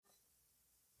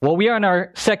Well, we are in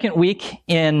our second week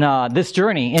in this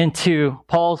journey into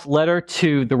Paul's letter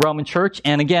to the Roman church.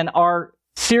 And again, our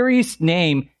series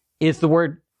name is the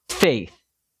word faith.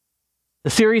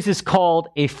 The series is called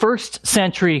A First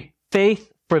Century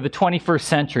Faith for the 21st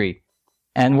Century.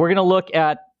 And we're going to look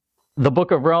at the book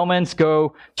of Romans,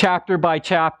 go chapter by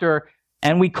chapter.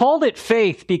 And we called it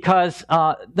faith because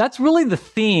that's really the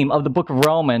theme of the book of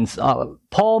Romans.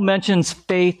 Paul mentions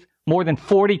faith more than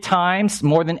 40 times,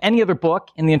 more than any other book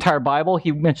in the entire Bible.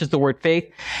 He mentions the word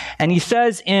faith. And he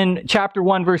says in chapter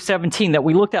 1, verse 17 that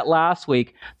we looked at last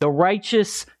week, the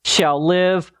righteous shall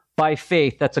live by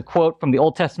faith. That's a quote from the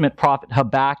Old Testament prophet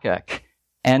Habakkuk.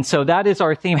 And so that is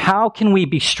our theme. How can we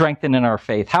be strengthened in our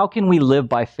faith? How can we live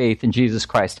by faith in Jesus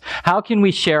Christ? How can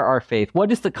we share our faith?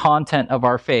 What is the content of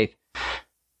our faith?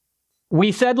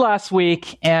 We said last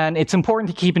week, and it's important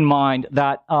to keep in mind,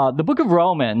 that the book of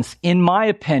Romans, in my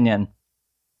opinion,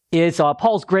 is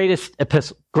Paul's greatest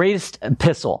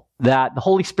epistle that the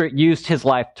Holy Spirit used his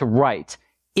life to write.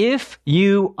 If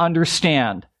you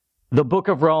understand the book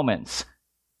of Romans,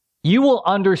 you will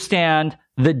understand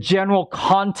the general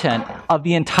content of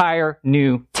the entire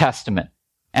New Testament.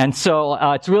 And so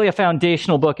it's really a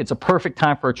foundational book. It's a perfect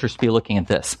time for a church to be looking at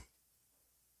this.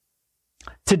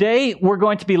 Today, we're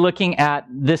going to be looking at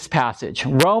this passage,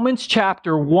 Romans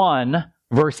chapter 1,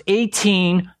 verse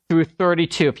 18 through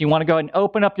 32. If you want to go ahead and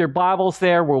open up your Bibles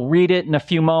there, we'll read it in a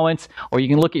few moments, or you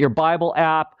can look at your Bible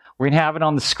app. We're going to have it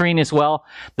on the screen as well.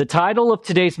 The title of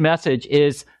today's message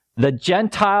is, The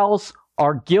Gentiles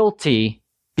Are Guilty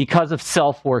Because of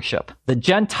Self-Worship. The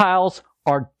Gentiles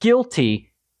are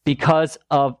guilty because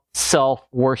of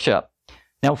self-worship.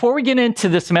 Now, before we get into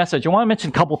this message, I want to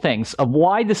mention a couple things of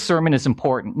why this sermon is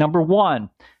important. Number one,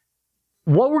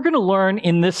 what we're going to learn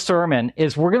in this sermon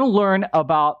is we're going to learn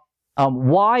about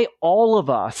why all of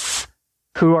us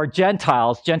who are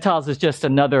Gentiles is just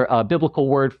another biblical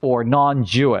word for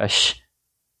non-Jewish,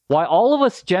 why all of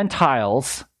us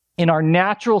Gentiles in our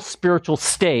natural spiritual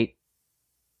state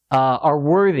are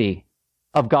worthy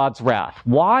of God's wrath.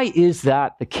 Why is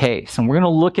that the case? And we're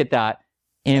going to look at that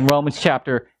in Romans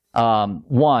chapter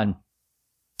 1.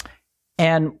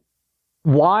 And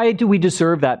why do we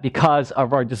deserve that? Because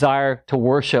of our desire to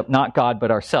worship not God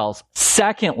but ourselves.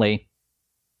 Secondly,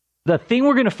 the thing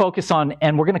we're going to focus on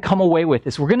and we're going to come away with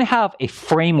is we're going to have a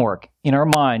framework in our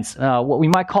minds, what we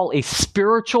might call a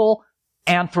spiritual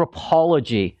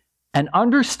anthropology, an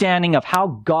understanding of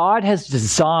how God has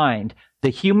designed the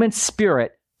human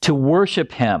spirit to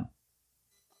worship Him.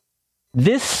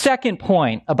 This second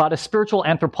point about a spiritual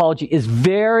anthropology is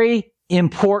very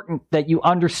important that you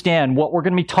understand what we're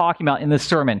going to be talking about in this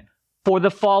sermon for the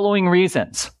following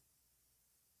reasons.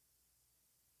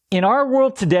 In our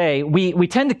world today, we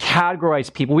tend to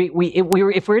categorize people.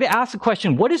 If we're to ask the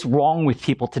question, what is wrong with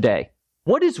people today?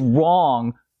 What is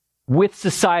wrong with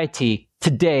society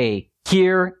today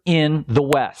here in the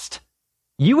West?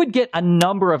 You would get a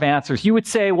number of answers. You would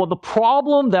say, well, the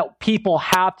problem that people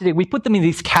have today, we put them in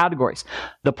these categories.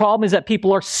 The problem is that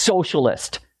people are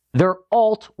socialist. They're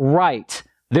alt-right.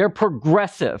 They're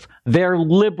progressive. They're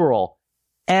liberal.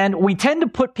 And we tend to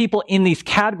put people in these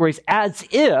categories as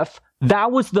if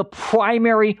that was the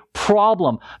primary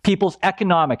problem. People's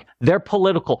economic, their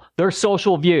political, their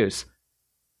social views.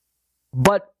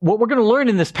 But what we're going to learn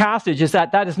in this passage is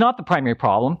that that is not the primary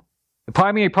problem. The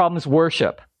primary problem is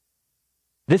worship.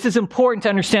 This is important to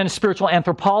understand the spiritual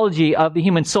anthropology of the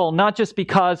human soul, not just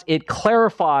because it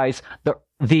clarifies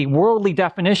the worldly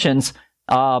definitions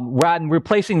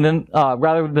replacing them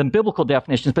rather than biblical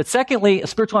definitions, but secondly,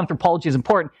 spiritual anthropology is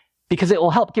important because it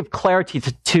will help give clarity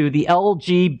to the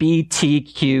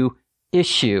LGBTQ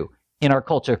issue in our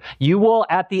culture. You will,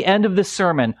 at the end of this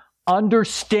sermon,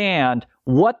 understand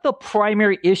what the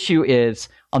primary issue is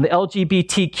on the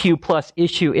LGBTQ plus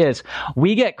issue is.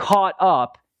 We get caught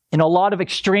up in a lot of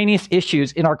extraneous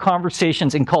issues in our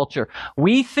conversations in culture.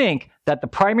 We think that the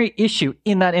primary issue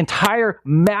in that entire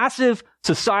massive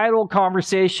societal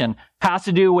conversation has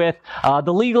to do with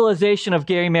the legalization of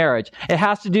gay marriage. It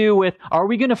has to do with, are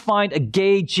we going to find a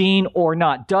gay gene or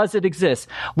not? Does it exist?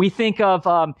 We think of,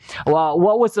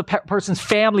 what was the person's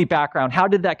family background? How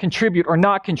did that contribute or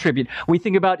not contribute? We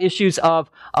think about issues of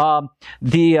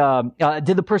did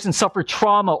the person suffer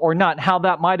trauma or not? How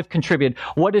that might have contributed?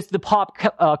 What is the pop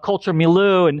culture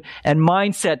milieu and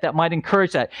mindset that might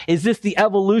encourage that? Is this the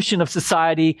evolution of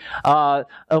society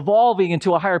evolving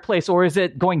into a higher place, or is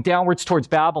it going downwards towards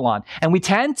Babylon? And we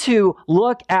tend to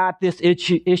look at this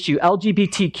issue,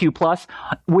 LGBTQ+,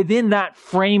 within that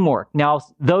framework. Now,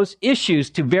 those issues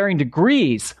to varying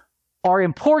degrees are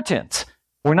important.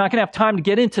 We're not going to have time to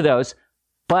get into those.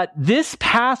 But this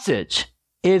passage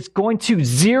is going to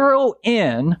zero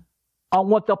in on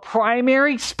what the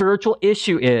primary spiritual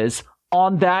issue is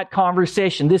on that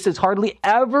conversation. This is hardly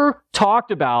ever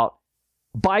talked about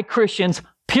by Christians,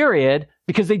 period,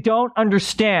 because they don't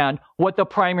understand what the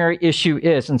primary issue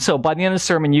is. And so by the end of the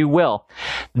sermon, you will.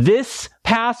 This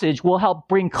passage will help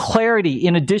bring clarity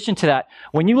in addition to that.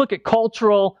 When you look at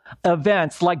cultural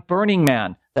events like Burning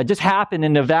Man, that just happened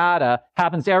in Nevada,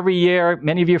 happens every year.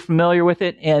 Many of you are familiar with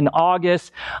it in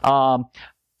August.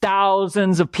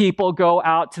 Thousands of people go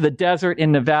out to the desert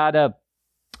in Nevada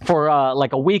for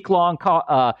like a week-long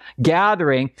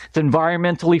gathering. It's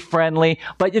environmentally friendly,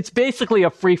 but it's basically a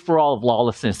free-for-all of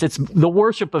lawlessness. It's the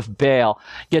worship of Baal.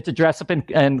 You get to dress up in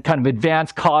kind of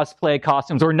advanced cosplay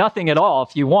costumes, or nothing at all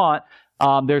if you want.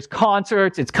 There's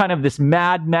concerts. It's kind of this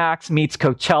Mad Max meets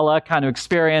Coachella kind of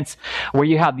experience where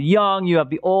you have the young, you have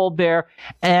the old there.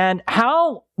 And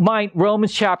how might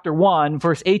Romans chapter 1,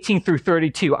 verse 18 through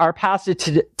 32, our passage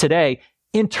today,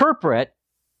 interpret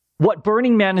what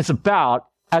Burning Man is about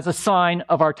as a sign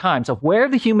of our times, of where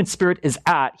the human spirit is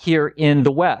at here in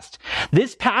the West?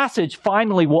 This passage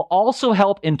finally will also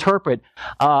help interpret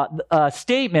a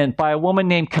statement by a woman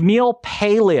named Camille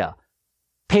Paglia.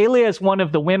 Paglia is one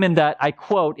of the women that I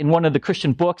quote in one of the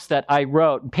Christian books that I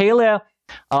wrote. Paglia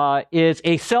is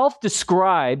a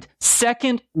self-described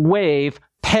second-wave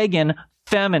pagan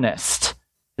feminist.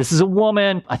 This is a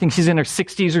woman, I think she's in her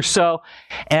 60s or so,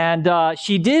 and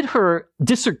she did her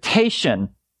dissertation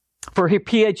for her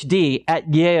PhD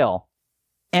at Yale.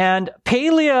 And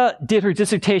Paglia did her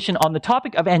dissertation on the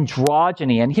topic of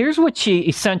androgyny, and here's what she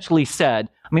essentially said.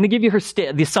 I'm going to give you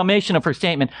the summation of her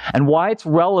statement and why it's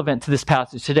relevant to this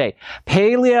passage today.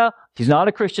 Paglia, she's not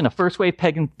a Christian, a first-wave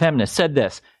pagan feminist, said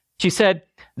this. She said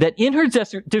that in her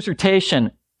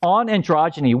dissertation on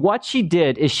androgyny, what she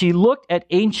did is she looked at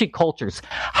ancient cultures,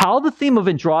 how the theme of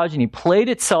androgyny played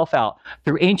itself out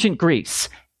through ancient Greece,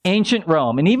 ancient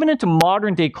Rome, and even into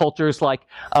modern-day cultures like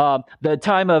the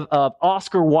time of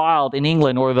Oscar Wilde in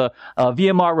England, or the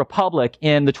Weimar Republic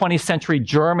in the 20th century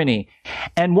Germany.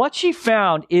 And what she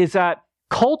found is that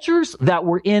cultures that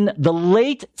were in the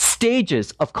late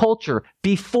stages of culture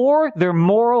before their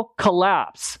moral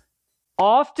collapse,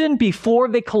 often before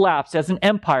they collapsed as an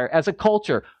empire, as a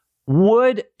culture,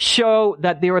 would show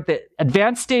that they were at the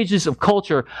advanced stages of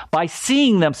culture by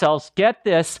seeing themselves, get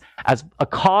this, as a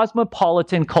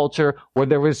cosmopolitan culture where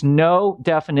there was no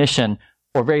definition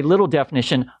or very little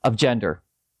definition of gender.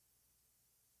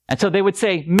 And so they would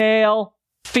say male,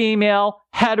 female,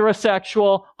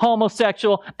 heterosexual,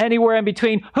 homosexual, anywhere in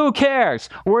between. Who cares?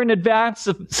 We're an advanced,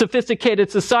 sophisticated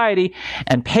society.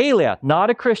 And Paglia, not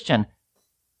a Christian,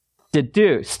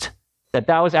 deduced that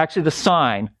that was actually the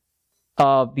sign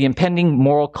of the impending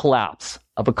moral collapse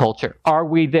of a culture. Are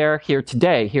we there here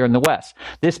today, here in the West?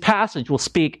 This passage will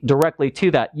speak directly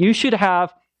to that. You should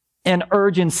have an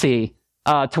urgency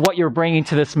to what you're bringing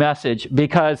to this message,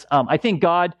 because I think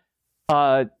God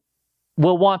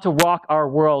will want to rock our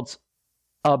worlds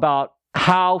about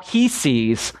how he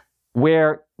sees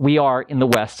where we are in the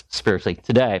West spiritually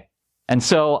today. And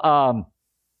so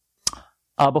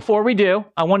before we do,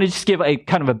 I want to just give a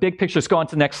kind of a big picture. Let's go on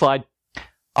to the next slide.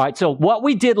 All right, so what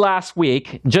we did last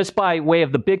week, just by way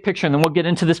of the big picture, and then we'll get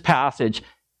into this passage,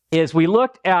 is we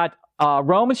looked at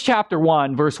Romans chapter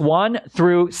 1, verse 1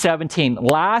 through 17.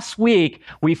 Last week,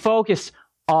 we focused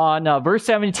on verse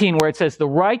 17, where it says, the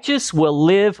righteous will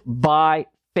live by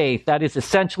faith. That is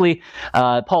essentially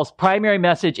Paul's primary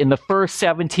message in the first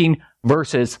 17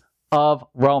 verses of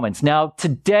Romans. Now,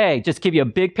 today, just to give you a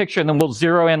big picture, and then we'll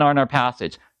zero in on our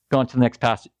passage. Go on to the next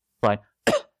passage slide.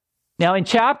 Now, in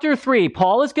chapter 3,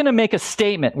 Paul is going to make a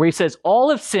statement where he says, all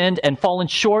have sinned and fallen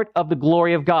short of the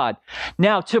glory of God.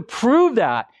 Now, to prove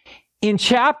that, in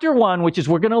chapter 1, which is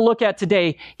we're going to look at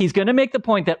today, he's going to make the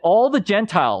point that all the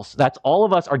Gentiles, that's all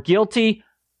of us, are guilty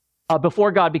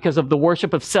before God because of the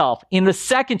worship of self. In the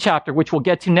second chapter, which we'll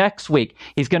get to next week,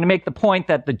 he's going to make the point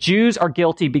that the Jews are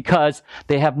guilty because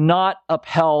they have not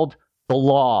upheld the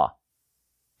law.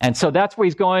 And so that's where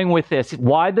he's going with this,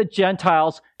 why the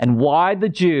Gentiles and why the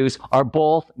Jews are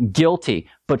both guilty.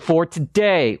 But for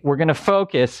today, we're going to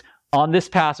focus on this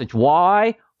passage.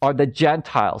 Why are the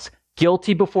Gentiles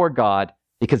guilty before God?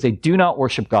 Because they do not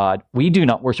worship God. We do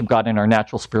not worship God in our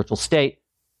natural spiritual state.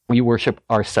 We worship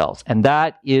ourselves. And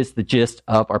that is the gist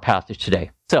of our passage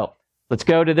today. So let's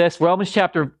go to this. Romans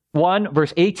chapter 1,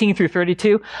 verse 18 through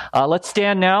 32. Let's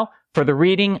stand now for the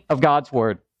reading of God's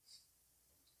word.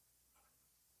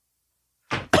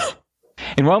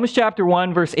 In Romans chapter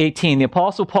 1, verse 18, the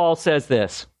Apostle Paul says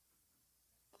this,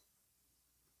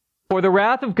 for the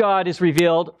wrath of God is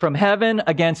revealed from heaven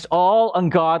against all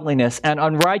ungodliness and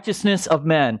unrighteousness of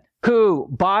men, who,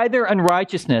 by their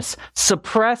unrighteousness,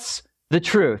 suppress the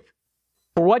truth.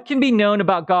 For what can be known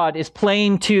about God is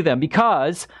plain to them,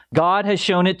 because God has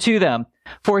shown it to them.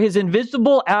 For his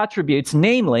invisible attributes,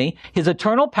 namely his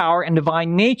eternal power and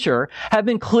divine nature, have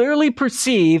been clearly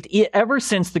perceived ever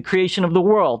since the creation of the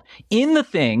world in the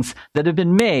things that have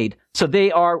been made, so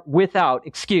they are without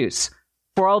excuse.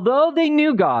 For although they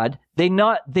knew God, they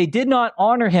did not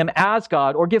honor him as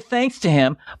God or give thanks to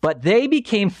him, but they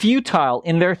became futile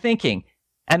in their thinking.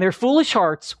 And their foolish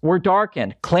hearts were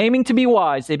darkened. Claiming to be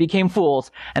wise, they became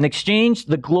fools and exchanged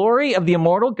the glory of the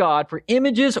immortal God for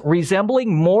images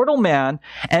resembling mortal man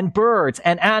and birds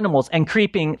and animals and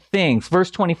creeping things. Verse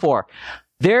 24.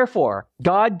 Therefore,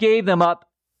 God gave them up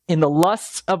in the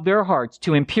lusts of their hearts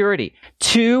to impurity,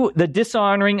 to the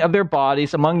dishonoring of their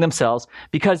bodies among themselves,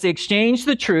 because they exchanged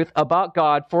the truth about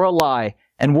God for a lie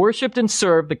and worshipped and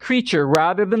served the creature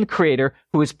rather than the Creator,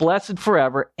 who is blessed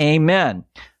forever. Amen.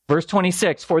 Verse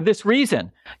 26, for this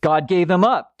reason, God gave them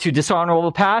up to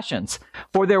dishonorable passions.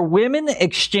 For their women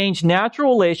exchanged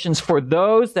natural relations for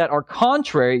those that are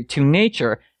contrary to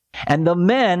nature. And the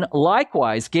men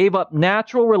likewise gave up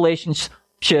natural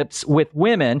relationships with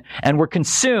women and were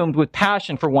consumed with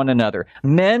passion for one another.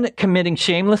 Men committing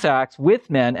shameless acts with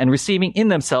men and receiving in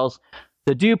themselves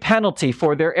the due penalty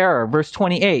for their error. Verse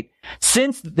 28,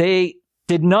 since they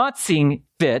did not seem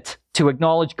fit to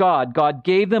acknowledge God, God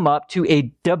gave them up to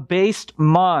a debased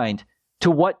mind,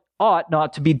 to what ought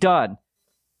not to be done.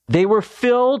 They were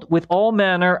filled with all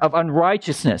manner of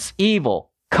unrighteousness,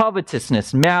 evil,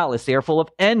 covetousness, malice. They are full of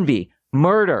envy,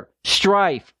 murder,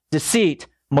 strife, deceit,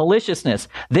 maliciousness.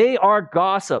 They are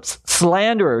gossips,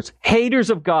 slanderers, haters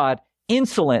of God,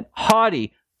 insolent,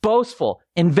 haughty, boastful,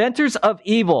 inventors of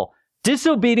evil,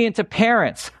 disobedient to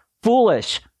parents,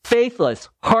 foolish, faithless,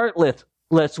 heartless,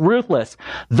 ruthless.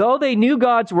 Though they knew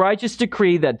God's righteous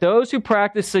decree that those who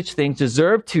practice such things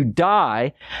deserve to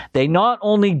die, they not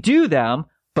only do them,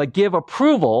 but give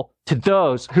approval to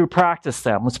those who practice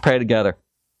them. Let's pray together.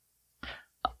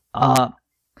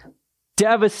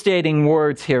 Devastating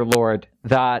words here, Lord,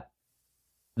 that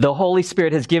the Holy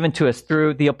Spirit has given to us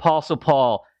through the Apostle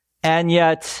Paul, and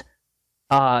yet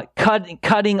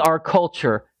cutting our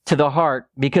culture to the heart,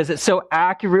 because it so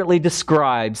accurately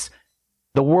describes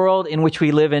the world in which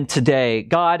we live in today.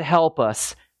 God, help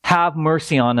us. Have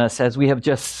mercy on us, as we have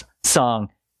just sung.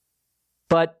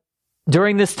 But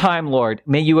during this time, Lord,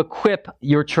 may you equip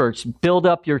your church, build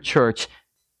up your church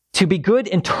to be good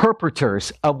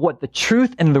interpreters of what the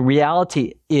truth and the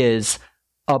reality is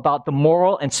about the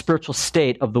moral and spiritual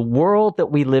state of the world that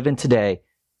we live in today.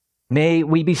 May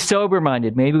we be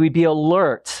sober-minded. May we be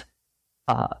alert.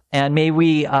 And may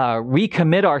we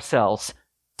recommit ourselves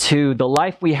to the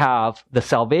life we have, the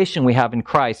salvation we have in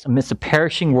Christ amidst a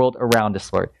perishing world around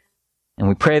us, Lord. And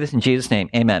we pray this in Jesus' name.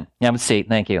 Amen. You have a seat.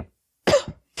 Thank you.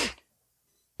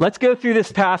 Let's go through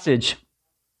this passage,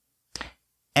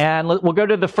 and we'll go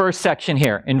to the first section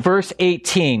here. In verse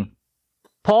 18,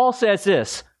 Paul says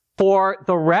this, for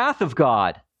the wrath of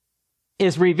God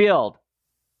is revealed,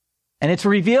 and it's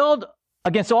revealed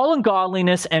against all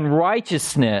ungodliness and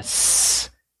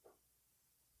righteousness,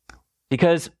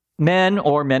 because men,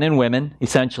 or men and women,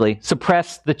 essentially,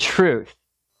 suppress the truth.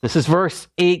 This is verse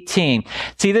 18.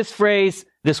 See this phrase,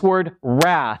 this word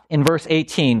wrath in verse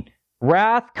 18.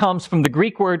 Wrath comes from the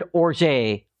Greek word orge,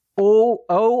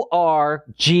 O-R-G-E.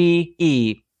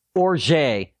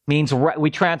 Orge means, we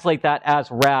translate that as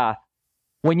wrath.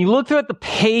 When you look throughout the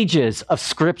pages of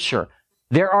Scripture,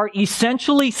 there are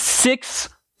essentially 6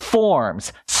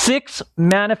 forms, 6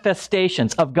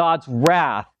 manifestations of God's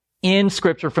wrath in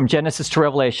Scripture from Genesis to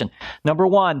Revelation. Number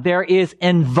 1, there is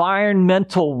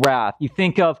environmental wrath. You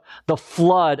think of the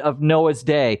flood of Noah's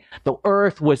day. The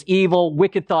earth was evil,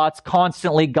 wicked thoughts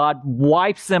constantly. God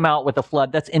wipes them out with a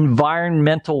flood. That's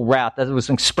environmental wrath. That was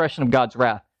an expression of God's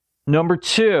wrath. Number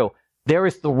 2, there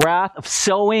is the wrath of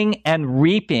sowing and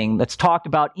reaping that's talked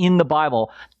about in the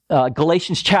Bible.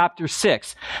 Galatians chapter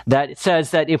 6, that it says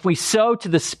that if we sow to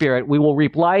the Spirit, we will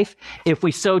reap life. If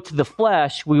we sow to the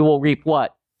flesh, we will reap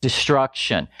what?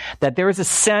 Destruction. That there is a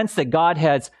sense that God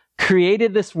has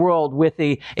created this world with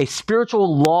a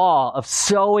spiritual law of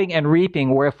sowing and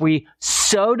reaping, where if we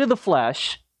sow to the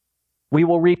flesh, we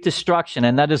will reap destruction.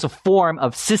 And that is a form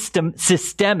of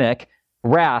systemic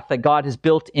wrath that God has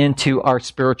built into our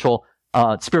spiritual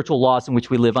laws in which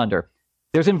we live under.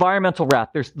 There's environmental wrath.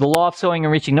 There's the law of sowing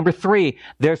and reaping. Number 3,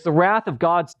 there's the wrath of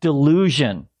God's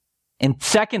delusion. In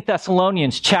 2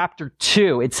 Thessalonians chapter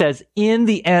 2, it says, in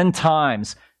the end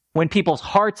times, when people's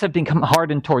hearts have become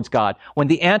hardened towards God, when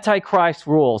the Antichrist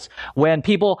rules, when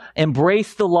people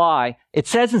embrace the lie, it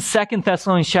says in 2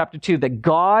 Thessalonians chapter 2 that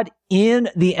God in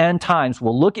the end times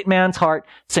will look at man's heart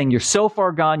saying, you're so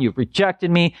far gone, you've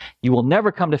rejected me, you will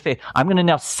never come to faith. I'm going to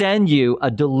now send you a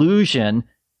delusion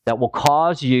that will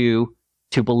cause you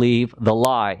to believe the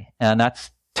lie. And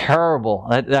that's terrible.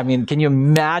 I mean, can you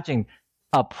imagine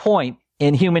a point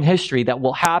in human history that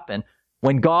will happen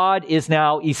when God is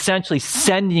now essentially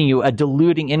sending you a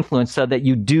deluding influence so that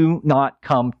you do not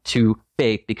come to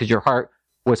faith because your heart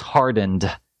was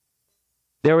hardened?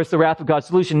 There is the wrath of God's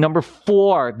delusion. Number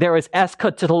 4, there is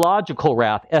eschatological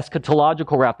wrath.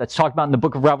 Eschatological wrath that's talked about in the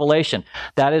book of Revelation.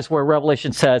 That is where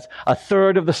Revelation says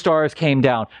 1/3 of the stars came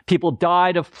down. People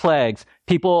died of plagues.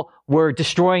 People were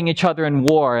destroying each other in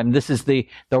war. And this is the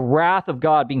wrath of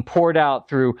God being poured out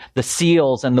through the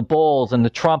seals and the bowls and the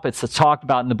trumpets that's talked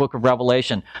about in the book of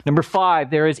Revelation. Number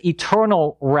 5, there is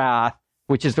eternal wrath,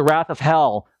 which is the wrath of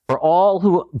hell, for all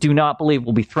who do not believe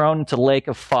will be thrown into the lake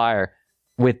of fire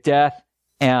with death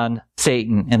and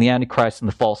Satan and the Antichrist and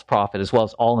the false prophet, as well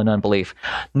as all in unbelief.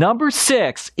 Number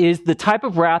 6 is the type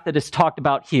of wrath that is talked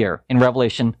about here in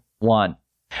Revelation 1.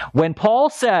 When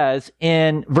Paul says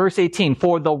in verse 18,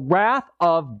 for the wrath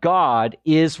of God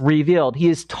is revealed, he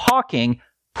is talking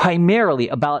primarily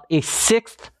about a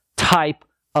 6th type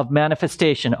of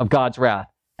manifestation of God's wrath.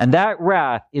 And that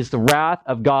wrath is the wrath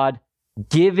of God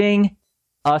giving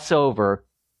us over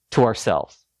to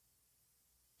ourselves.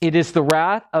 It is the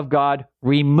wrath of God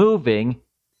removing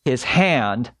his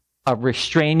hand of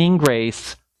restraining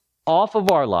grace off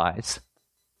of our lives,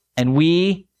 and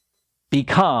we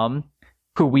become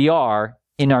who we are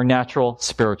in our natural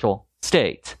spiritual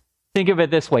state. Think of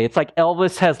it this way. It's like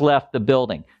Elvis has left the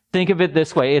building. Think of it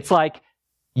this way. It's like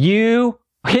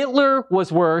Hitler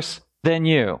was worse than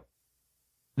you.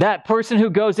 That person who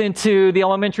goes into the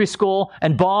elementary school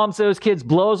and bombs those kids,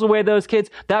 blows away those kids,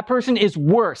 that person is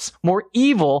worse, more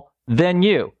evil than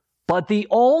you. But the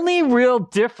only real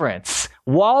difference,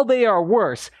 while they are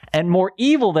worse and more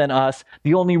evil than us,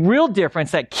 the only real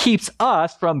difference that keeps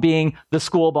us from being the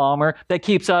school bomber, that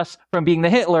keeps us from being the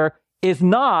Hitler, is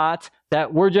not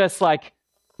that we're just like,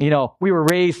 we were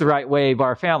raised the right way by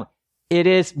our family. It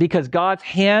is because God's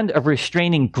hand of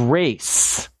restraining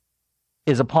grace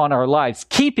is upon our lives,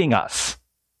 keeping us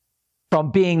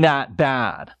from being that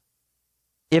bad.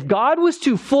 If God was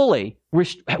to fully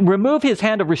remove his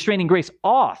hand of restraining grace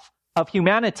off of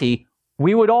humanity,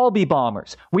 we would all be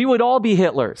bombers. We would all be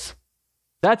Hitlers.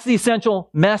 That's the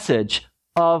essential message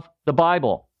of the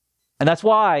Bible. And that's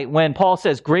why when Paul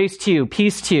says, grace to you,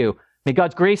 peace to you, may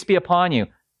God's grace be upon you,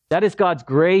 that is God's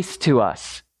grace to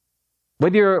us.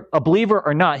 Whether you're a believer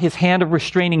or not, his hand of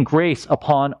restraining grace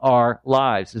upon our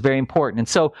lives is very important. And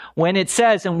so when it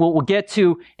says, and we'll get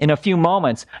to in a few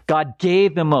moments, God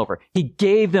gave them over. He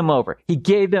gave them over. He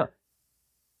gave them.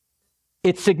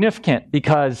 It's significant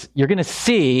because you're going to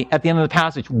see at the end of the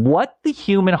passage what the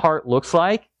human heart looks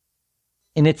like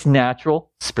in its natural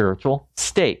spiritual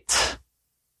state.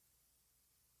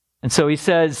 And so he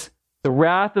says, the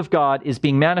wrath of God is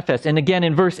being manifest. And again,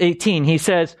 in verse 18, he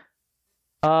says,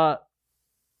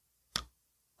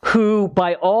 who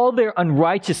by all their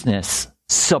unrighteousness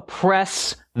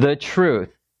suppress the truth.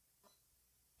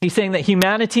 He's saying that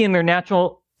humanity in their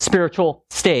natural spiritual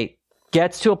state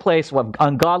gets to a place of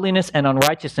ungodliness and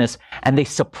unrighteousness, and they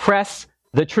suppress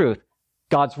the truth.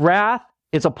 God's wrath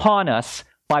is upon us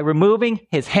by removing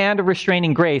his hand of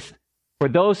restraining grace for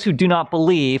those who do not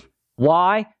believe.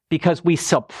 Why? Because we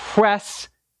suppress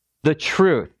the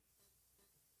truth.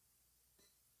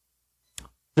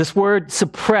 This word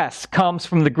suppress comes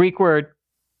from the Greek word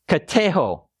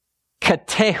kateho,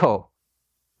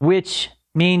 which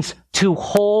means to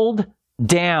hold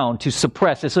down, to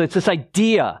suppress. So it's this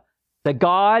idea that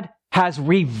God has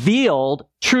revealed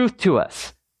truth to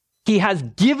us. He has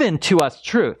given to us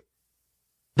truth.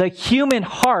 The human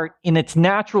heart in its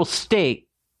natural state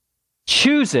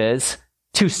chooses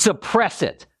to suppress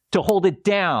it, to hold it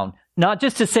down. Not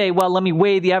just to say, well, let me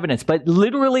weigh the evidence, but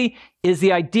literally is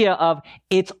the idea of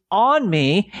it's on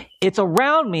me, it's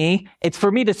around me, it's for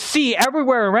me to see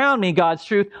everywhere around me, God's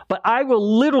truth, but I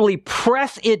will literally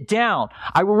press it down.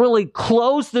 I will really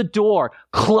close the door,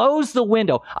 close the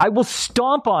window. I will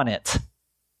stomp on it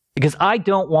because I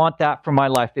don't want that for my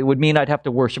life. It would mean I'd have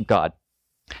to worship God.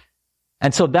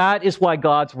 And so that is why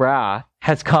God's wrath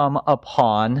has come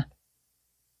upon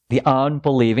the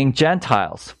unbelieving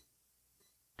Gentiles.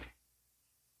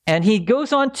 And he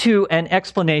goes on to an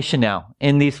explanation now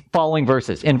in these following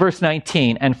verses, in verse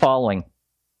 19 and following.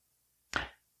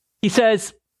 He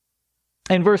says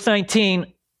in verse 19,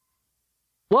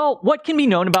 well, what can be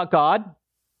known about God?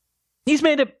 He's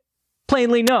made it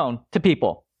plainly known to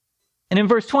people. And in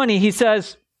verse 20, he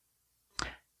says,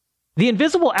 the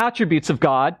invisible attributes of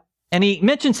God, and he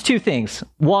mentions two things.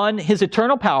 One, his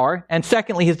eternal power, and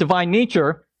secondly, his divine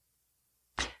nature,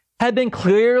 had been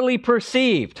clearly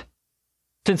perceived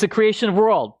since the creation of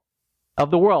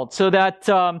the world, so that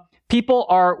people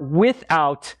are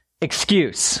without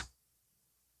excuse.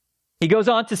 He goes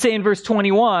on to say in verse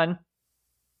 21,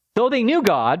 though they knew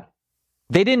God,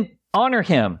 they didn't honor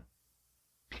him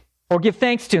or give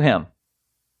thanks to him.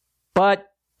 But,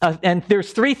 and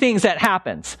there's three things that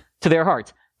happens to their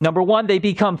hearts. Number one, they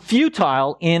become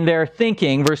futile in their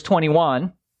thinking, verse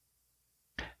 21.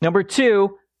 Number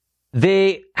two,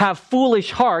 they have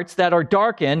foolish hearts that are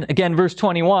darkened, again, verse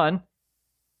 21.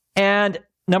 And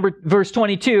verse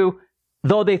 22,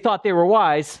 though they thought they were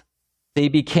wise, they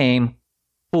became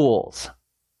fools.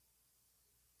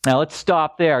 Now let's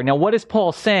stop there. Now what is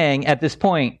Paul saying at this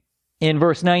point in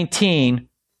verse 19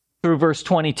 through verse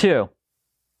 22?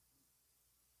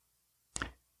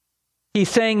 He's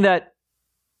saying that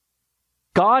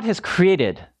God has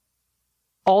created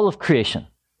all of creation.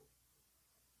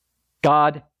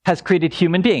 God has created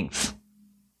human beings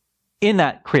in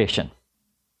that creation.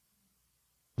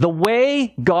 The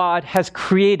way God has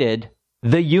created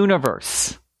the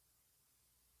universe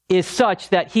is such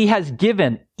that he has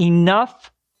given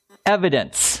enough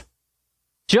evidence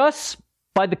just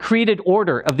by the created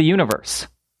order of the universe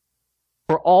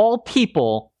for all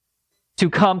people to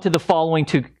come to the following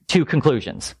two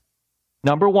conclusions.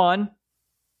 Number one,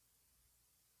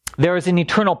 there is an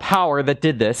eternal power that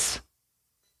did this.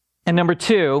 And number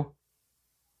two,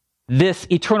 this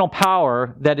eternal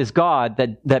power that is God,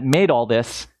 that made all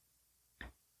this,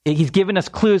 he's given us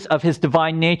clues of his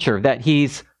divine nature, that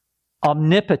he's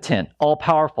omnipotent,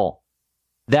 all-powerful,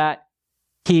 that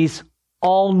he's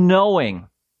all-knowing,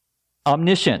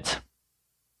 omniscient,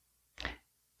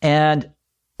 and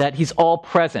that he's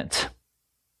all-present.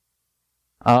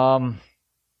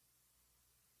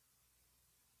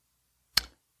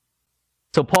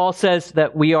 So Paul says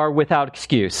that we are without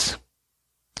excuse.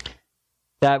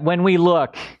 That when we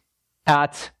look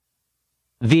at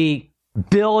the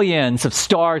billions of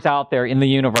stars out there in the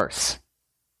universe,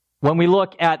 when we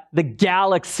look at the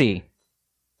galaxy,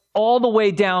 all the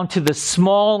way down to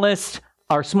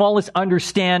our smallest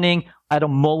understanding at a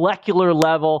molecular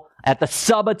level, at the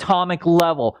subatomic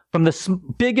level, from the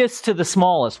biggest to the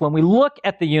smallest, when we look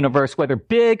at the universe, whether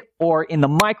big or in the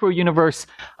micro-universe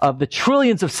of the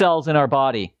trillions of cells in our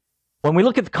body, when we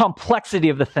look at the complexity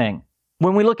of the thing,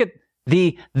 when we look at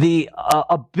the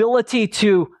ability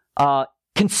to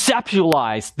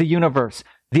conceptualize the universe,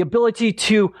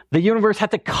 the universe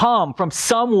had to come from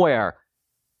somewhere.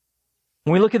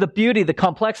 When we look at the beauty, the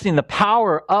complexity, and the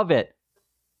power of it,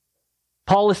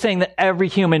 Paul is saying that every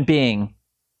human being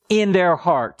in their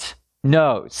heart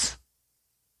knows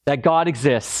that God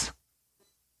exists,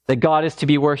 that God is to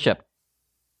be worshipped.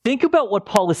 Think about what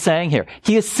Paul is saying here.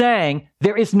 He is saying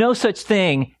there is no such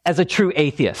thing as a true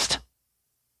atheist.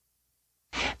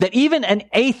 That even an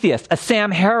atheist, a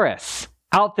Sam Harris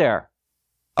out there,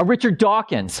 a Richard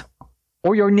Dawkins,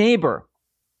 or your neighbor,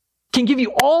 can give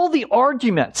you all the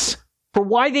arguments for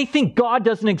why they think God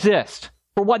doesn't exist,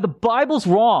 for why the Bible's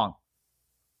wrong.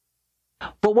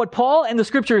 But what Paul and the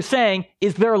scripture is saying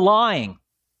is they're lying.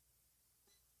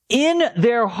 In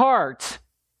their heart,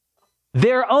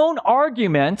 their own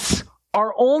arguments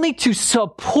are only to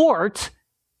support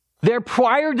their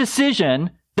prior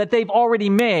decision that they've already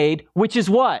made, which is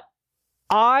what?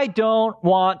 I don't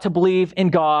want to believe in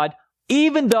God,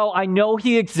 even though I know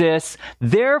he exists.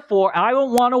 Therefore, I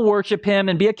don't want to worship him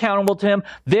and be accountable to him.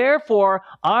 Therefore,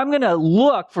 I'm going to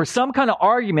look for some kind of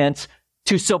arguments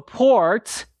to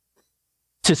support,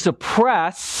 to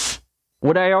suppress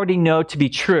what I already know to be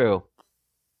true.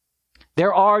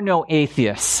 There are no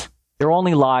atheists. There are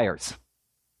only liars,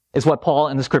 is what Paul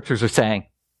and the scriptures are saying.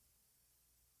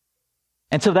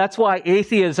 And so that's why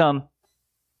atheism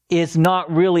is not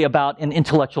really about an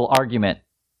intellectual argument.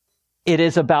 It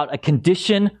is about a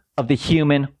condition of the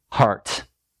human heart.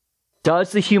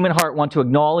 Does the human heart want to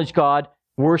acknowledge God,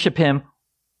 worship him,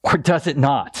 or does it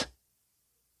not?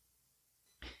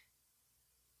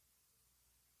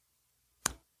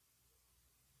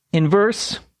 In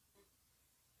verse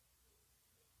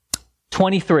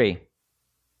 23,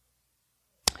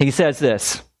 he says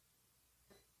this: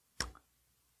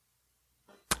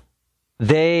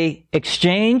 they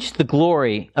exchanged the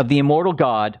glory of the immortal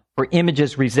God for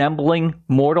images resembling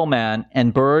mortal man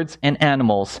and birds and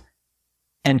animals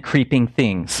and creeping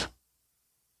things.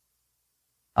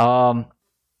 They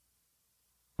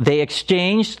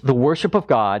exchanged the worship of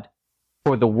God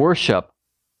for the worship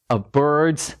of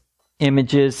birds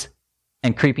images,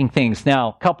 and creeping things. Now,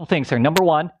 a couple things here. Number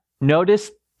one,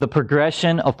 notice the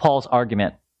progression of Paul's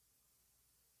argument.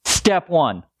 Step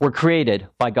one, we're created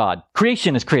by God.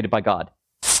 Creation is created by God.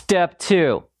 Step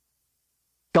two,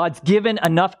 God's given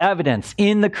enough evidence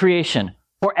in the creation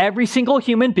for every single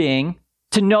human being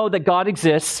to know that God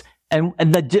exists and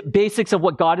the basics of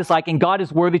what God is like, and God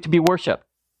is worthy to be worshiped.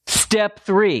 Step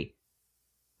three,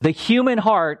 the human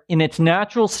heart in its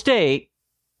natural state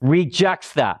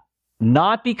rejects that.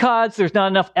 Not because there's not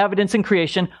enough evidence in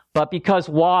creation, but because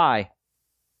why?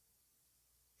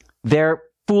 Their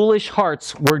foolish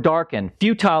hearts were darkened,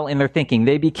 futile in their thinking.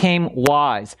 They became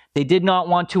wise. They did not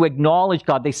want to acknowledge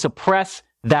God. They suppress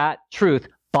that truth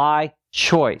by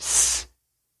choice.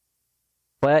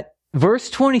 But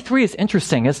verse 23 is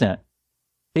interesting, isn't it?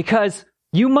 Because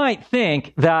you might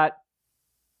think that,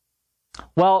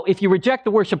 well, if you reject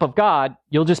the worship of God,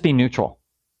 you'll just be neutral.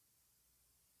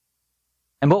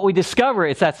 And what we discover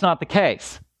is that's not the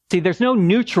case. See, there's no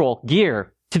neutral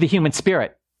gear to the human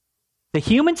spirit. The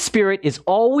human spirit is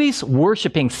always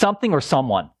worshiping something or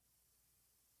someone.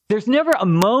 There's never a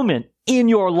moment in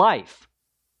your life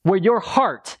where your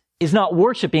heart is not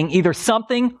worshiping either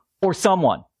something or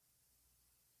someone.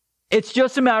 It's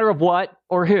just a matter of what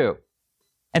or who.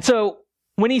 And so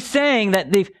when he's saying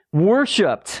that they've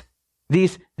worshipped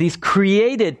these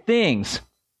created things,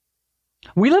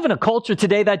 we live in a culture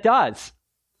today that does.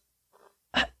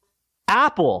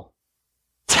 Apple,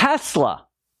 Tesla,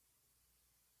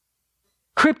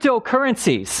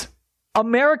 cryptocurrencies,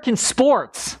 American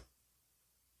sports.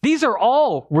 These are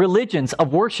all religions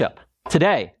of worship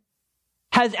today.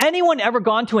 Has anyone ever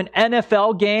gone to an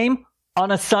NFL game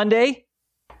on a Sunday?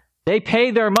 They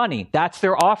pay their money. That's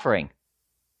their offering.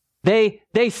 They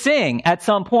sing at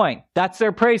some point. That's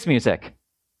their praise music.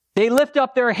 They lift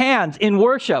up their hands in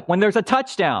worship when there's a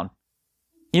touchdown.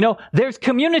 You know, there's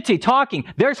community talking.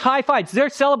 There's high fives.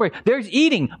 There's celebrating. There's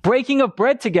eating, breaking of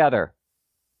bread together.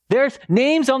 There's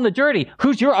names on the jersey.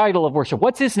 Who's your idol of worship?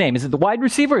 What's his name? Is it the wide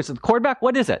receiver? Is it the quarterback?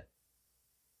 What is it?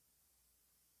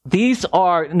 These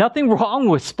are nothing wrong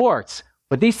with sports,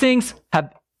 but these things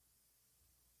have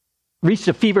reached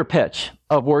a fever pitch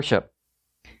of worship.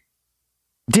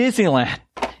 Disneyland,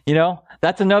 you know,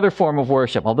 that's another form of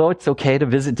worship. Although it's okay to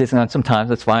visit Disneyland sometimes,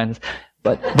 that's fine.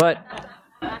 But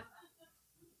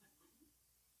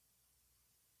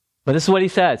this is what he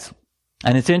says,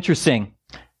 and it's interesting.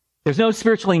 There's no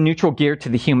spiritually neutral gear to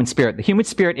the human spirit. The human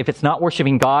spirit, if it's not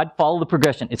worshiping God, follow the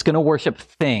progression. It's going to worship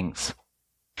things.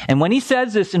 And when he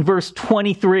says this in verse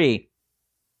 23,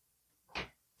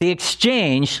 the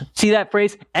exchange, see that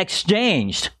phrase?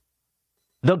 Exchanged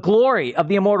the glory of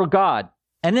the immortal God.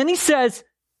 And then he says,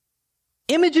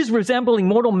 images resembling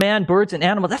mortal man, birds, and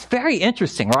animals. That's very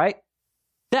interesting, right?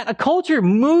 That a culture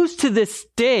moves to this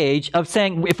stage of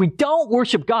saying, if we don't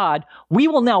worship God, we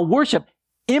will now worship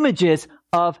images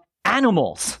of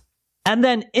animals and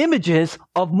then images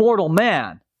of mortal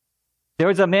man. There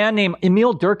was a man named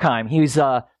Emil Durkheim. He's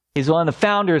one of the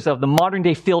founders of the modern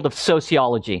day field of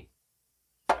sociology.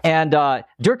 And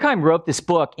Durkheim wrote this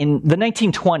book in the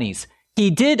 1920s. He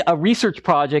did a research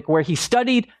project where he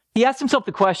asked himself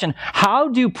the question, how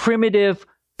do primitive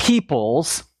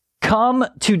peoples come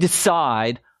to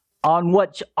decide on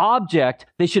what object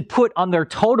they should put on their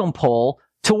totem pole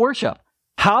to worship?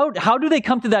 How do they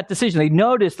come to that decision? They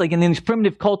noticed, like in these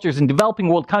primitive cultures in developing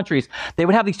world countries, they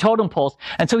would have these totem poles.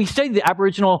 And so he studied the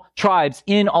Aboriginal tribes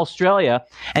in Australia,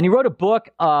 and he wrote a book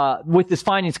with his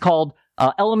findings called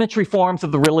Elementary Forms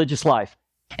of the Religious Life.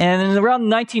 And in around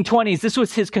the 1920s, this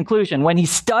was his conclusion. When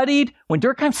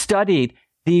Durkheim studied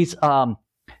these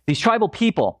tribal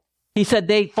people, he said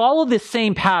they follow this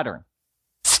same pattern.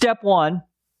 Step one,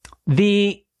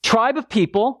 the tribe of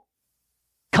people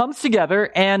comes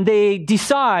together and they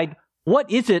decide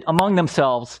what is it among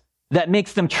themselves that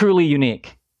makes them truly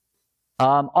unique.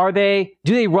 Do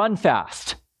they run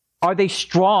fast? Are they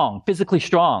strong, physically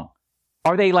strong?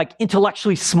 Are they like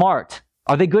intellectually smart?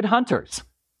 Are they good hunters?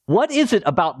 What is it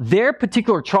about their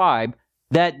particular tribe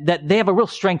that they have a real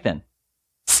strength in?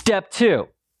 Step two,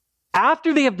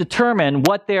 after they have determined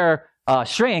what their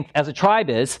strength as a tribe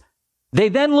is, they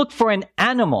then look for an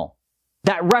animal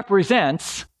that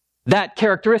represents that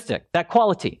characteristic, that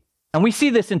quality. And we see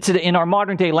this in our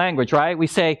modern day language, right? We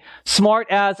say smart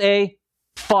as a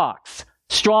fox,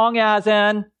 strong as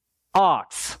an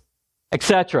ox,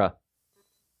 etc.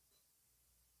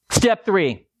 Step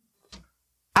three,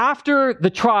 after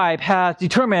the tribe has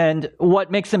determined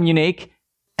what makes them unique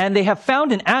and they have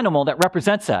found an animal that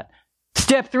represents that,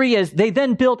 step three is they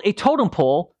then build a totem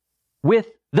pole with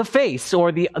the face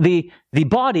or the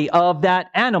body of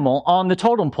that animal on the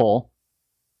totem pole.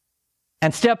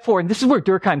 And step 4, and this is where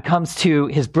Durkheim comes to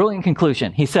his brilliant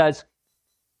conclusion. He says,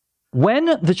 when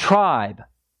the tribe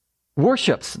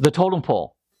worships the totem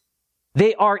pole,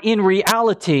 they are in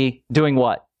reality doing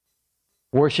what?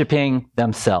 Worshiping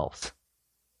themselves.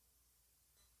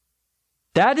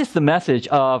 That is the message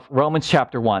of Romans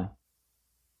chapter 1.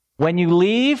 When you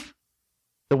leave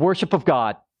the worship of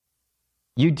God,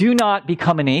 you do not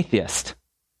become an atheist.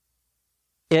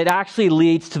 It actually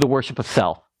leads to the worship of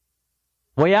self.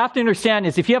 What you have to understand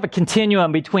is if you have a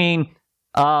continuum between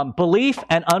belief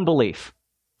and unbelief,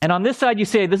 and on this side you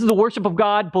say this is the worship of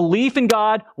God, belief in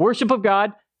God, worship of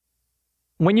God,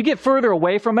 when you get further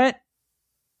away from it,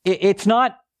 it's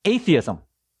not atheism.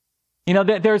 You know,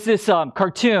 there's this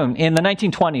cartoon in the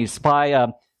 1920s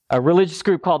by a religious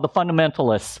group called the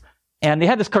Fundamentalists. And they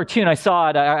had this cartoon, I saw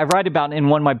it, I write about it in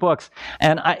one of my books.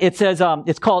 And it says,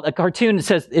 it's called a cartoon, it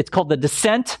says, it's called The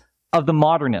Descent of the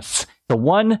Modernists. The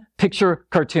one picture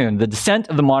cartoon, The Descent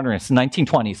of the Modernists in the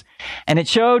 1920s. And it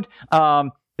showed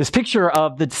this picture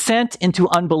of the descent into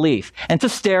unbelief. And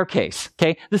it's a staircase,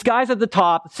 okay? This guy's at the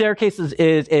top, the staircase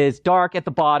is dark at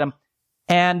the bottom.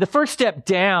 And the first step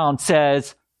down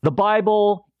says, the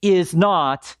Bible is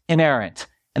not inerrant.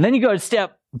 And then you go a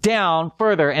step down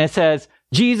further and it says,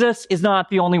 Jesus is not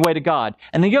the only way to God.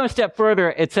 And then you go a step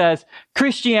further, it says,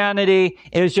 Christianity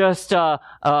is just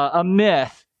a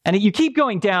myth. And you keep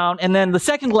going down, and then the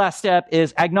second last step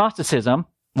is agnosticism,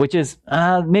 which is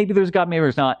maybe there's God, maybe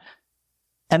there's not.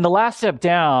 And the last step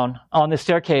down on the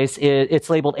staircase, it's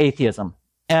labeled atheism.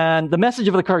 And the message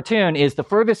of the cartoon is the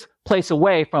furthest place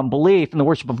away from belief in the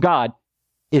worship of God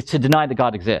is to deny that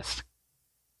God exists.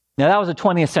 Now, that was a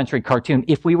 20th century cartoon.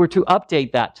 If we were to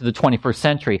update that to the 21st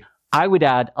century, I would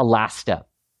add a last step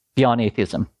beyond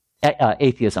atheism.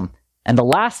 And the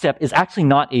last step is actually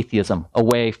not atheism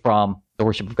away from the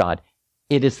worship of God.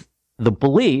 It is the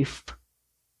belief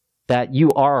that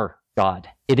you are God.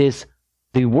 It is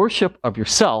the worship of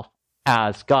yourself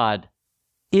as God.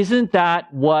 Isn't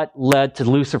that what led to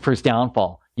Lucifer's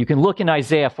downfall? You can look in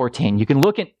Isaiah 14. You can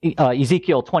look at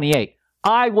Ezekiel 28.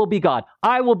 I will be God.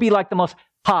 I will be like the Most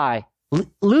High.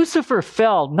 Lucifer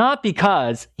fell not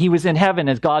because he was in heaven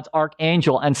as God's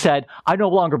archangel and said, I no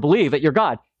longer believe that you're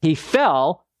God. He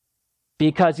fell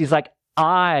because he's like,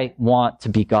 I want to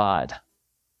be God.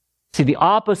 See, the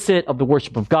opposite of the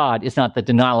worship of God is not the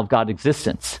denial of God's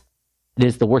existence. It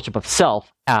is the worship of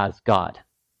self as God.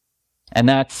 And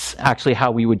that's actually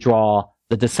how we would draw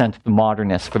the descent of the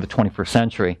modernists for the 21st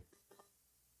century.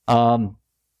 And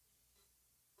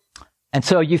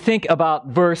so you think about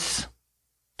verse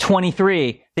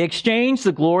 23. They exchanged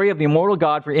the glory of the immortal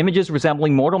God for images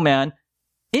resembling mortal man.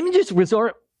 Images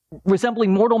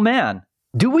resembling mortal man.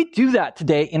 Do we do that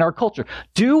today in our culture?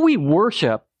 Do we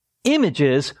worship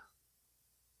images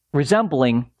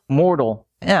resembling mortal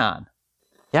man?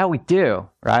 Yeah, we do,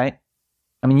 right?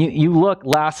 I mean, you look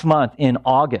last month in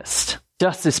August,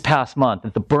 just this past month,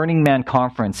 at the Burning Man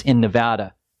conference in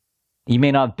Nevada. You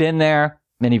may not have been there.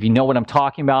 Many of you know what I'm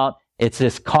talking about. It's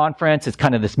this conference. It's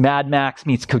kind of this Mad Max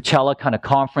meets Coachella kind of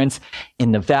conference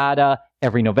in Nevada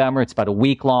every November. It's about a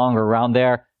week long or around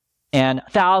there. And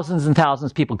thousands and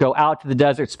thousands of people go out to the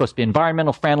desert. It's supposed to be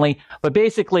environmental friendly. But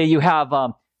basically, you have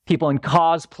people in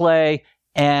cosplay,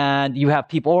 and you have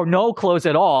people, or no clothes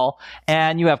at all,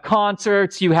 and you have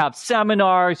concerts, you have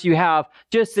seminars, you have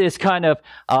just this kind of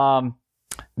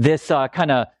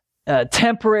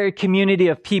temporary community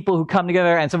of people who come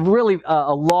together, and it's a really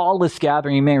a lawless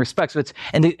gathering in many respects. So it's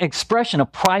an expression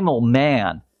of primal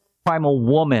man, primal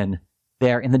woman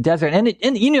there in the desert.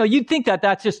 And you'd think that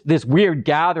that's just this weird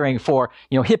gathering for,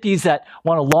 hippies that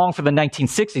want to long for the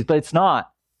 1960s, but it's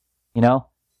not.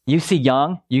 You see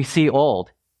young, you see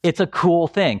old. It's a cool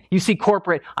thing. You see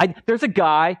corporate. There's a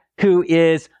guy who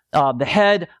is the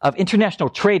head of international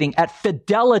trading at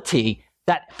Fidelity,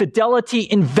 that Fidelity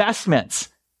Investments,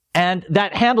 and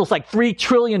that handles like $3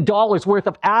 trillion worth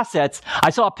of assets. I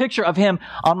saw a picture of him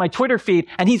on my Twitter feed,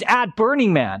 and he's at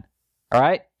Burning Man, all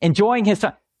right, enjoying his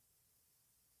time.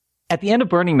 At the end of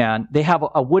Burning Man, they have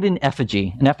a wooden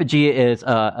effigy. An effigy is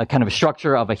a kind of a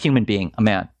structure of a human being, a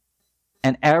man.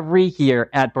 And every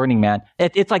year at Burning Man,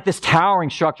 it's like this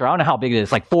towering structure. I don't know how big it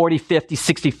is, like 40, 50,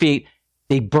 60 feet.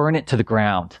 They burn it to the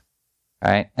ground,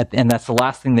 right? And that's the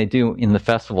last thing they do in the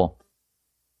festival.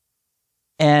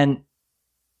 And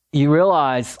you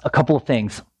realize a couple of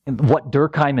things. What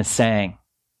Durkheim is saying,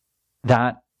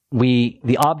 that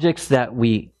the objects that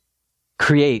we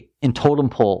create in totem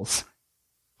poles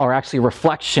are actually a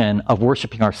reflection of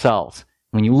worshiping ourselves.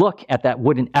 When you look at that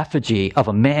wooden effigy of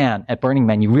a man at Burning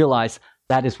Man, you realize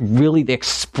that is really the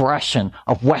expression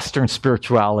of Western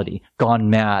spirituality gone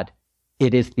mad.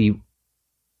 It is the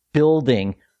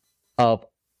building of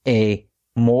a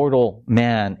mortal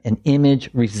man, an image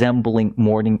resembling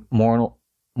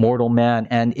mortal man.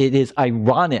 And it is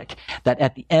ironic that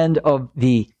at the end of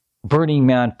the Burning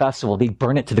Man festival, they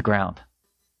burn it to the ground,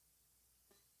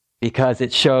 because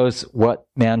it shows what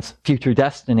man's future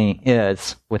destiny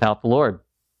is without the Lord.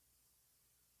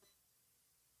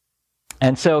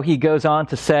 And so he goes on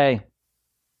to say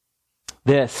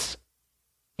this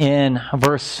in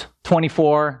verse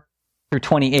 24 through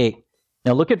 28.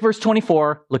 Now look at verse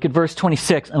 24, look at verse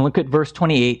 26, and look at verse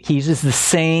 28. He uses the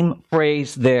same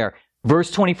phrase there.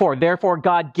 Verse 24, therefore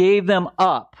God gave them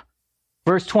up.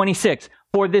 Verse 26,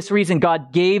 for this reason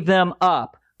God gave them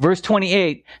up. Verse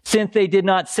 28, since they did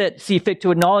not see fit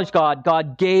to acknowledge God,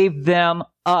 God gave them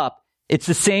up. It's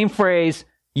the same phrase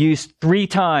used 3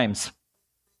 times.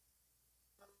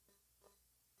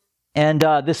 And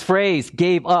this phrase,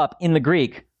 gave up, in the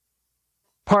Greek,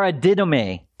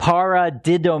 paradidome,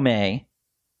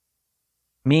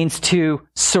 means to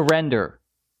surrender,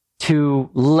 to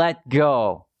let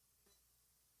go.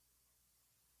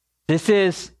 This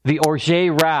is the orge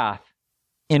wrath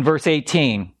in verse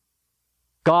 18.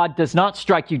 God does not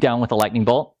strike you down with a lightning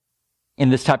bolt in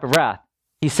this type of wrath.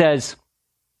 He says,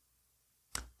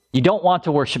 you don't want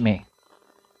to worship me.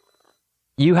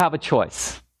 You have a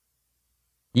choice.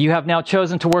 You have now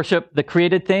chosen to worship the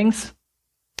created things.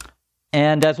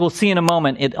 And as we'll see in a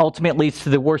moment, it ultimately leads to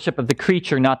the worship of the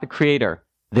creature, not the creator.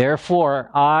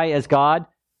 Therefore, I, as God,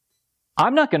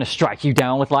 I'm not going to strike you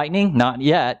down with lightning, not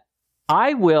yet.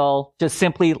 I will just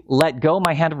simply let go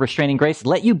my hand of restraining grace,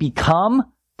 let you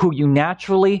become who you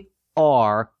naturally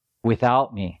are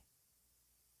without me.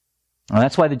 And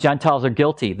that's why the Gentiles are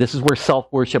guilty. This is where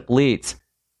self-worship leads.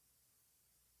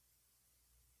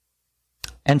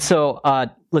 And so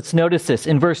let's notice this.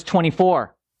 In verse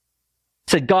 24,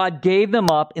 it said, God gave them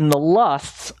up in the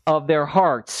lusts of their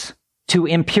hearts to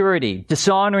impurity,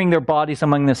 dishonoring their bodies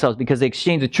among themselves, because they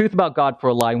exchanged the truth about God for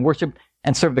a lie and worshiped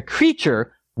and served the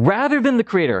creature rather than the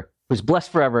Creator, who is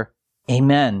blessed forever.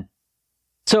 Amen.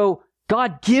 So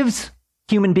God gives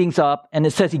human beings up, and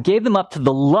it says he gave them up to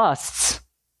the lusts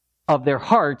of their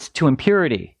hearts to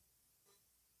impurity.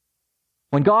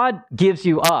 When God gives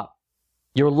you up,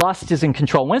 your lust is in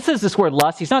control. When it says this word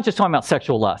lust, he's not just talking about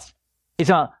sexual lust. He's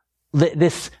talking about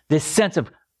this sense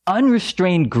of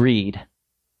unrestrained greed,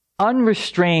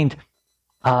 unrestrained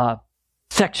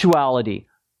sexuality,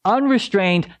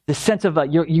 unrestrained, the sense of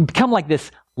you become like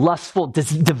this lustful,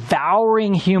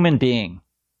 devouring human being.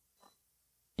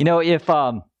 You know, if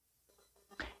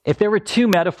there were 2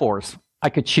 metaphors I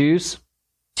could choose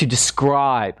to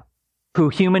describe who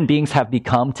human beings have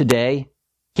become today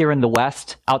here in the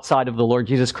West, outside of the Lord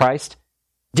Jesus Christ,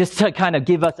 just to kind of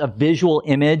give us a visual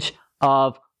image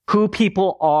of who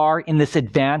people are in this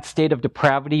advanced state of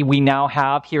depravity we now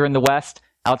have here in the West,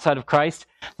 outside of Christ,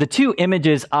 the 2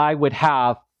 images I would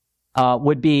have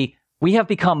would be, we have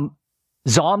become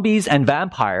zombies and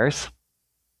vampires.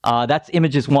 That's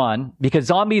images 1, because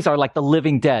zombies are like the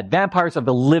living dead. Vampires are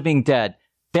the living dead.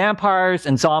 Vampires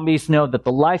and zombies know that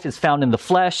the life is found in the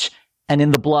flesh and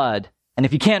in the blood. And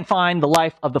if you can't find the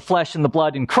life of the flesh and the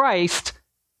blood in Christ,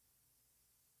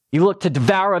 you look to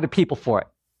devour other people for it.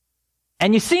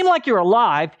 And you seem like you're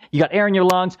alive. You got air in your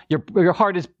lungs. Your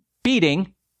heart is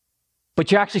beating,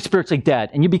 but you're actually spiritually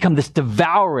dead. And you become this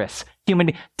devourous human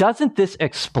being. Doesn't this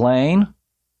explain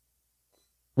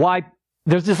why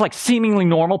there's this like seemingly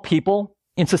normal people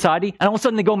in society, and all of a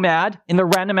sudden they go mad in their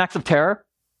random acts of terror,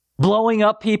 blowing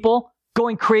up people,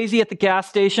 going crazy at the gas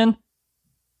station?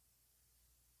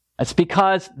 It's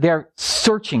because they're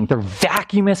searching. They're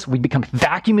vacuumous. We become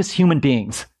vacuumous human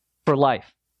beings for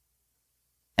life.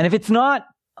 And if it's not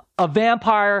a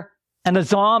vampire and a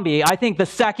zombie, I think the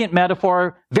second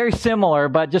metaphor, very similar,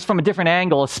 but just from a different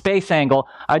angle, a space angle,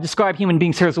 I describe human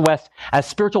beings here in the West as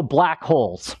spiritual black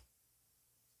holes.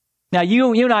 Now,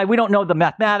 you and I, we don't know the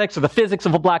mathematics or the physics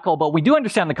of a black hole, but we do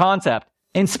understand the concept.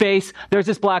 In space, there's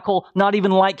this black hole, not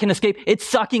even light can escape. It's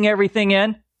sucking everything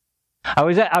in. I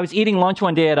was eating lunch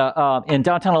one day in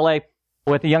downtown LA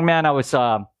with a young man. I was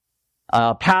a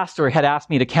pastor had asked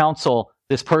me to counsel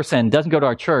this person, doesn't go to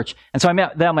our church. And so I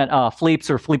met them at Felipe's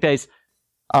French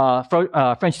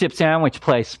dip sandwich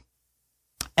place.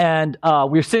 And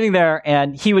we were sitting there,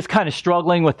 and he was kind of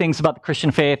struggling with things about the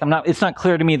Christian faith. It's not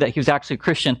clear to me that he was actually a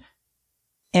Christian.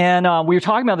 And we were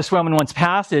talking about this Romans 1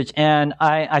 passage, and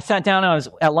I sat down and I was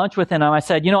at lunch with him, and I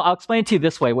said, I'll explain it to you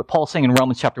this way, what Paul's saying in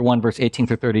Romans chapter 1, verse 18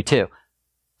 through 32.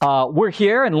 We're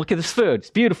here, and look at this food. It's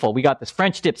beautiful. We got this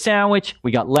French dip sandwich.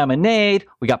 We got lemonade.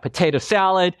 We got potato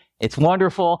salad. It's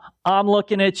wonderful. I'm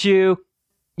looking at you.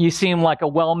 You seem like a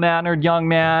well-mannered young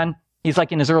man. He's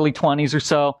like in his early 20s or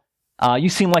so. You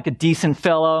seem like a decent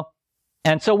fellow.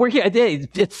 And so we're here.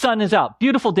 It's sun is out.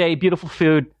 Beautiful day, beautiful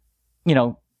food,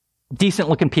 decent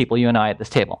looking people, you and I at this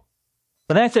table.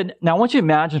 But then I said, now I want you to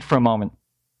imagine for a moment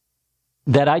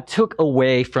that I took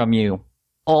away from you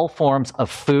all forms of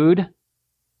food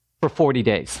for 40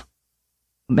 days.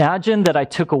 Imagine that I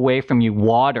took away from you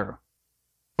water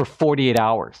for 48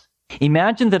 hours.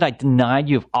 Imagine that I denied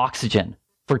you of oxygen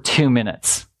for 2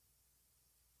 minutes.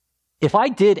 If I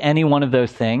did any one of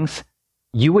those things,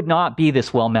 you would not be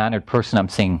this well-mannered person I'm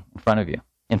seeing in front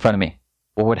of me.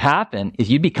 What would happen is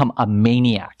you'd become a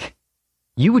maniac.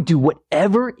 You would do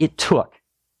whatever it took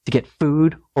to get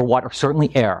food or water, or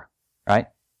certainly air, right?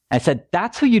 I said,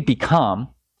 that's who you'd become.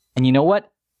 And you know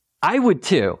what? I would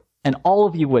too, and all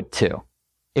of you would too,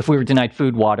 if we were denied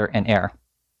food, water, and air.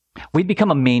 We'd become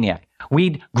a maniac.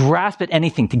 We'd grasp at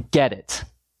anything to get it.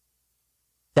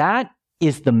 That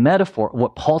is the metaphor of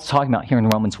what Paul's talking about here in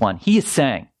Romans 1. He is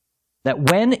saying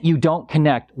that when you don't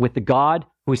connect with the God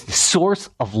who is the source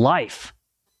of life,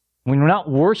 when we're not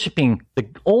worshiping the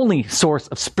only source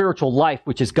of spiritual life,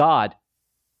 which is God,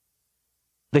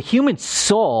 the human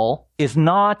soul does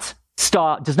not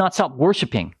stop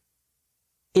worshiping.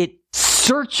 It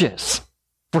searches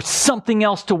for something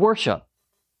else to worship.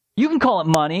 You can call it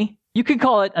money. You can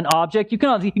call it an object. You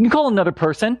can call it another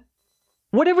person.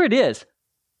 Whatever it is.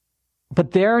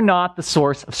 But they're not the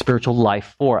source of spiritual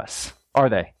life for us, are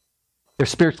they? They're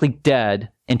spiritually dead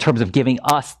in terms of giving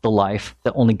us the life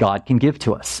that only God can give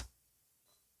to us.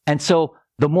 And so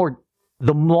the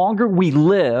longer we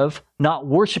live not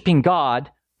worshiping God,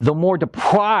 the more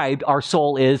deprived our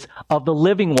soul is of the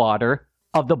living water,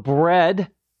 of the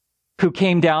bread who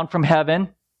came down from heaven,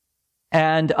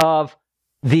 and of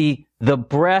the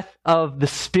breath of the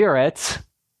Spirit,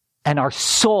 and our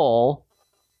soul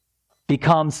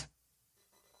becomes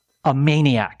a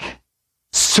maniac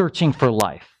searching for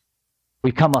life.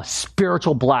 We become a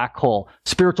spiritual black hole,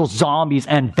 spiritual zombies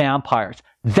and vampires.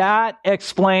 That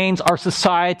explains our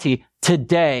society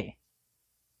today.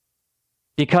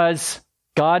 Because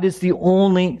God is the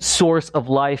only source of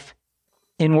life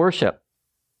in worship.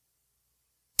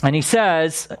 And he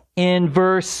says in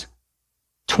verse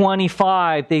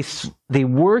 25, they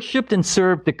worshiped and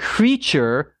served the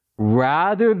creature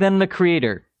rather than the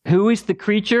Creator. Who is the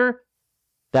creature?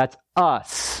 That's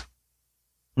us.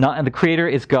 And the Creator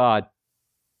is God.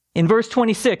 In verse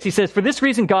 26, he says, for this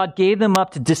reason God gave them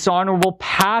up to dishonorable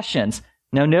passions.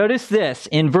 Now notice this.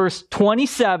 In verse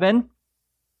 27,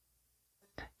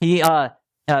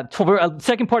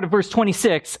 second part of verse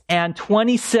 26 and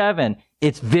 27,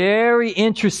 it's very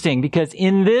interesting because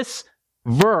in this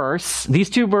verse, these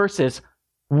two verses,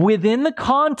 within the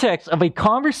context of a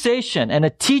conversation and a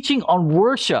teaching on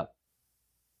worship,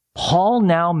 Paul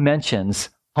now mentions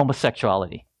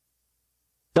homosexuality.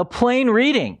 The plain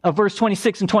reading of verse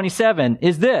 26 and 27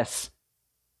 is this.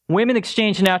 Women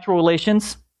exchanged natural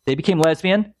relations. They became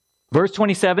lesbian. Verse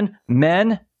 27,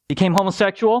 men became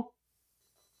homosexual.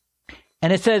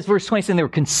 And it says, verse 27, they were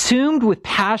consumed with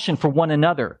passion for one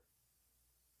another.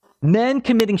 Men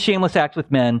committing shameless acts with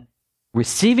men,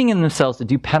 receiving in themselves the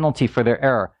due penalty for their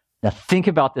error. Now think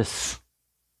about this.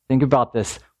 Think about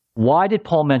this. Why did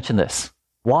Paul mention this?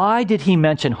 Why did he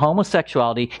mention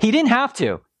homosexuality? He didn't have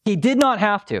to. He did not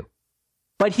have to.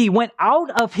 But he went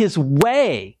out of his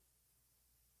way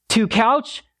to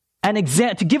couch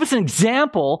to give us an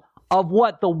example of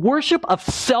what the worship of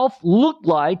self looked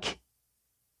like.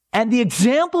 And the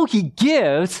example he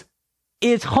gives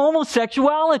is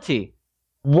homosexuality.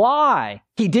 Why?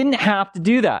 He didn't have to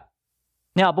do that.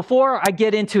 Now, before I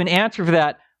get into an answer for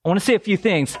that, I want to say a few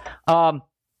things. Number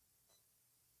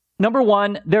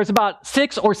one, there's about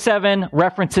 6 or 7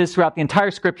 references throughout the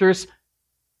entire scriptures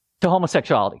to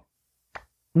homosexuality.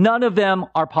 None of them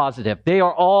are positive. They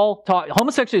are all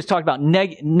homosexuality is talked about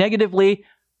negatively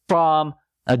from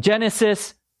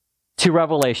Genesis to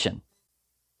Revelation.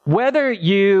 Whether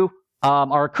you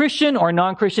are a Christian or a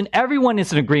non-Christian, everyone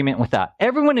is in agreement with that.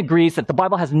 Everyone agrees that the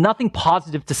Bible has nothing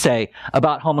positive to say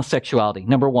about homosexuality,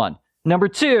 number one. Number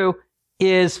two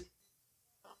is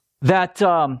that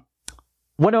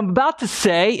what I'm about to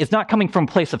say is not coming from a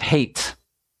place of hate.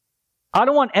 I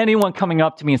don't want anyone coming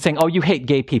up to me and saying, oh, you hate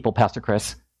gay people, Pastor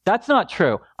Chris. That's not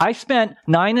true. I spent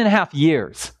 9.5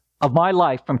 years of my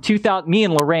life from 2000, me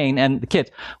and Lorraine and the kids,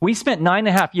 we spent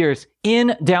 9.5 years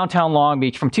in downtown Long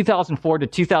Beach from 2004 to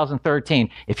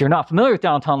 2013. If you're not familiar with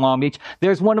downtown Long Beach,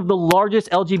 there's one of the largest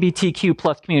LGBTQ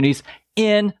plus communities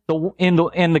in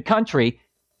the country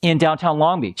in downtown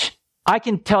Long Beach. I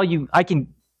can tell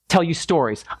tell you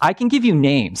stories. I can give you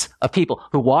names of people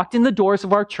who walked in the doors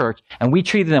of our church and we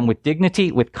treated them with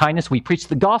dignity, with kindness. We preached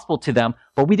the gospel to them,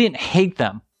 but we didn't hate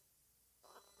them.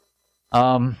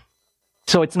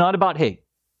 So it's not about hate.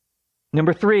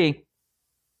 Number 3,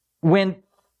 when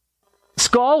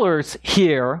scholars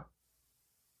here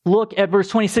look at verse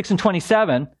 26 and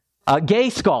 27, gay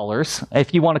scholars,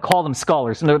 if you want to call them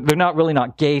scholars, and they're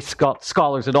not gay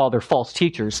scholars at all, they're false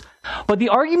teachers. But the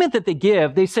argument that they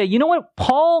give, they say, you know what,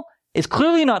 Paul is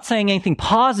clearly not saying anything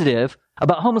positive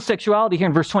about homosexuality here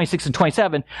in verse 26 and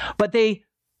 27, but they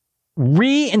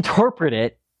reinterpret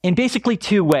it in basically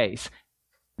 2 ways.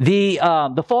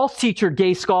 The false teacher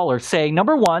gay scholars say,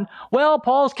 number 1, well,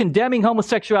 Paul's condemning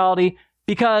homosexuality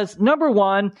because, number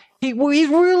 1, he's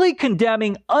really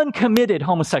condemning uncommitted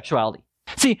homosexuality.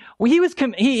 See,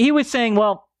 he was saying,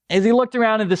 well, as he looked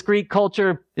around in this Greek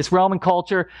culture, this Roman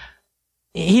culture,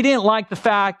 he didn't like the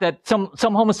fact that some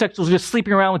homosexuals were just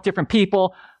sleeping around with different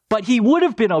people, but he would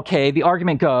have been okay, the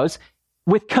argument goes,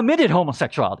 with committed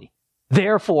homosexuality.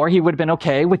 Therefore, he would have been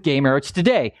okay with gay marriage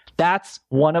today. That's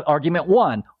argument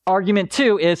 1. Argument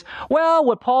 2 is, well,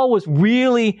 what Paul was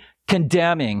really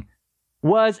condemning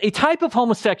was a type of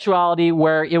homosexuality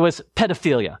where it was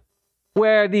pedophilia,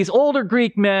 where these older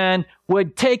Greek men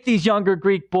would take these younger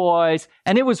Greek boys,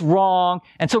 and it was wrong.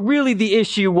 And so really the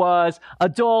issue was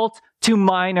adult to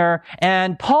minor,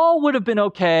 and Paul would have been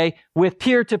okay with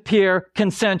peer-to-peer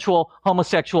consensual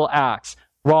homosexual acts.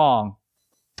 Wrong.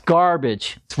 It's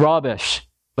garbage. It's rubbish.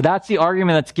 But that's the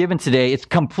argument that's given today. It's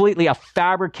completely a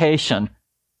fabrication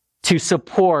to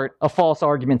support a false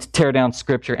argument to tear down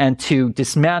Scripture and to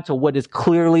dismantle what is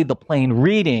clearly the plain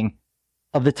reading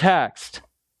of the text.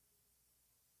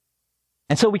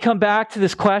 And so we come back to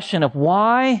this question of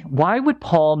why would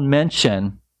Paul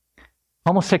mention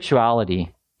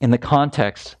homosexuality in the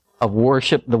context of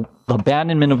worship, the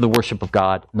abandonment of the worship of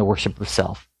God and the worship of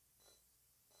self?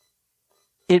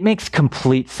 It makes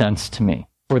complete sense to me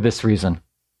for this reason.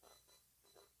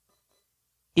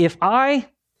 If I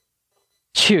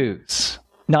choose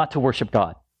not to worship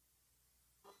God,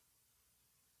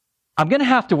 I'm going to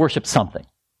have to worship something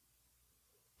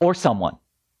or someone.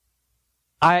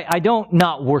 I don't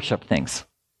not worship things.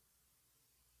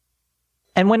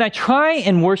 And when I try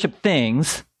and worship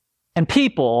things and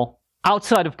people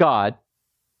outside of God,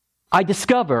 I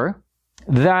discover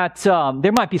that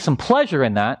there might be some pleasure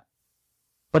in that,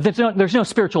 but there's no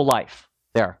spiritual life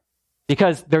there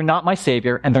because they're not my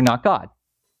Savior and they're not God.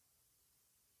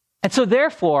 And so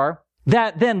therefore,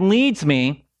 that then leads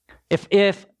me, if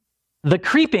the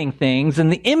creeping things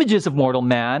and the images of mortal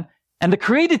man and the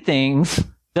created things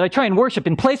that I try and worship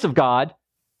in place of God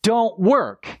don't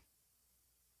work,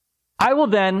 I will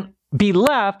then be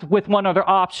left with one other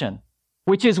option,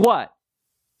 which is what?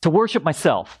 To worship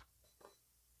myself.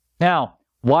 Now,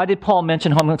 why did Paul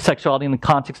mention homosexuality in the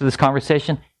context of this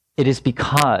conversation? It is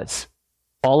because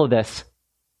all of this,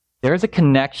 there is a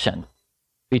connection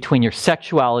between your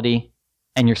sexuality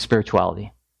and your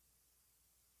spirituality.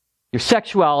 Your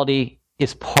sexuality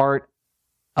is part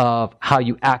of how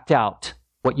you act out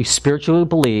what you spiritually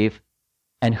believe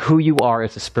and who you are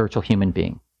as a spiritual human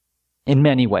being in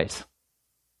many ways.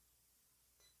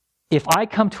 If I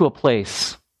come to a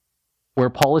place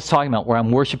where Paul is talking about where I'm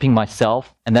worshiping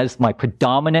myself, and that is my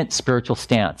predominant spiritual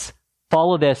stance,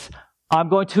 follow this, I'm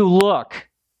going to look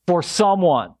for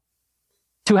someone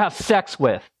to have sex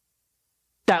with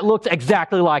that looks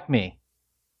exactly like me.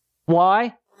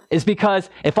 Why? Is because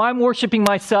if I'm worshiping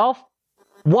myself,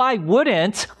 why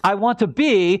wouldn't I want to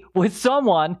be with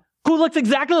someone who looks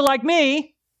exactly like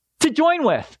me to join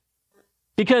with?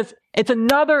 Because it's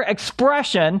another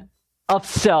expression of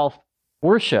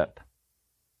self-worship.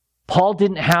 Paul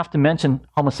didn't have to mention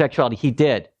homosexuality. He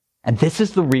did. And this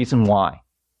is the reason why.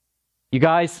 You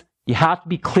guys, you have to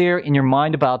be clear in your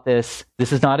mind about this.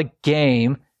 This is not a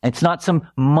game. It's not some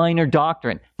minor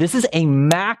doctrine. This is a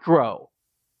macro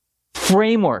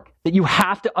framework that you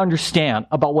have to understand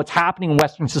about what's happening in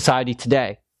Western society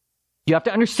today. You have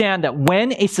to understand that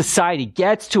when a society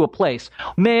gets to a place,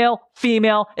 male,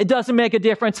 female, it doesn't make a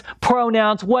difference,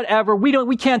 pronouns, whatever,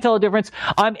 we can't tell a difference.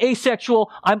 I'm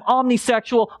asexual, I'm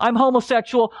omnisexual, I'm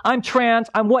homosexual, I'm trans,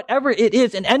 I'm whatever it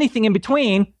is, and anything in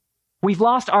between, we've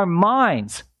lost our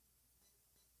minds.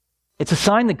 It's a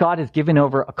sign that God has given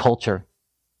over a culture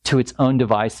to its own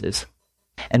devices.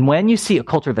 And when you see a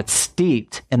culture that's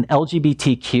steeped in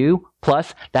LGBTQ+,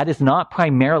 that is not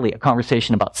primarily a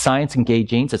conversation about science and gay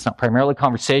genes. It's not primarily a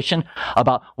conversation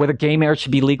about whether gay marriage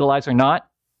should be legalized or not.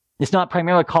 It's not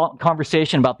primarily a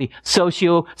conversation about the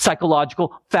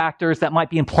socio-psychological factors that might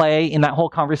be in play in that whole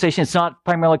conversation. It's not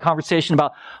primarily a conversation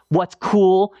about what's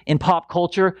cool in pop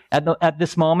culture at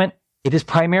this moment. It is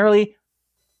primarily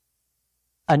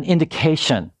an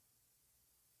indication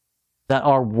that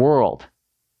our world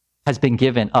has been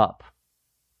given up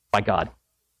by God.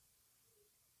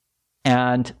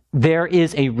 And there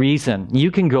is a reason. You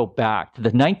can go back to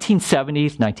the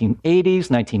 1970s, 1980s,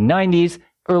 1990s,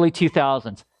 early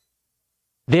 2000s.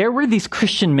 There were these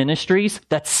Christian ministries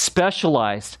that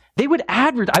specialized. They would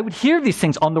advertise. I would hear these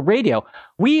things on the radio.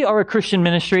 We are a Christian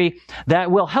ministry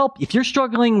that will help. If you're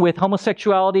struggling with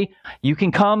homosexuality, you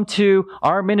can come to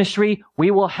our ministry.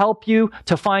 We will help you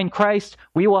to find Christ.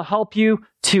 We will help you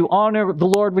to honor the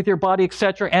Lord with your body,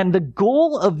 etc. And the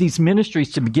goal of these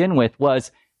ministries to begin with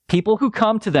was people who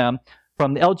come to them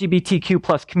from the LGBTQ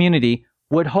plus community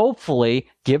would hopefully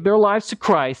give their lives to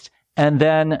Christ, and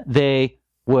then they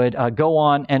would go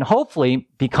on and hopefully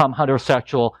become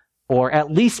heterosexual or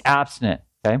at least abstinent.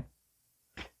 Okay.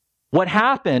 What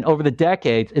happened over the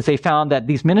decades is they found that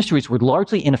these ministries were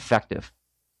largely ineffective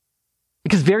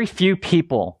because very few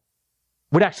people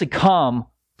would actually come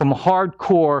from a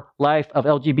hardcore life of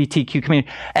LGBTQ community.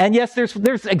 And yes,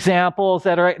 there's examples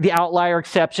that are the outlier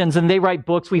exceptions, and they write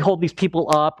books. We hold these people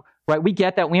up. Right? We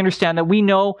get that. We understand that. We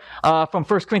know from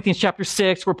 1 Corinthians chapter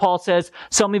 6, where Paul says,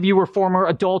 some of you were former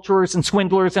adulterers and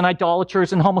swindlers and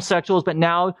idolaters and homosexuals, but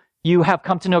now you have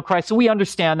come to know Christ. So we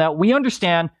understand that. We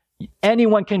understand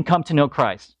anyone can come to know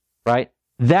Christ. Right?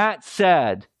 That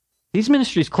said, these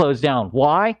ministries closed down.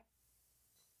 Why?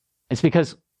 It's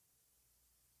because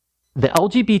the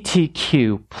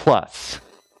LGBTQ plus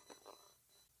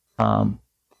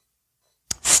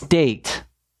state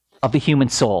of the human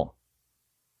soul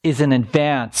is an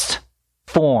advanced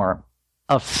form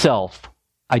of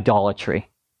self-idolatry.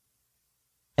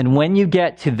 And when you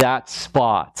get to that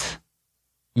spot,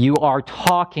 you are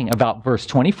talking about verse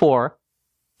 24,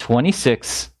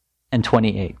 26, and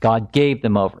 28. God gave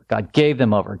them over. God gave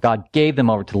them over. God gave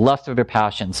them over to the lust of their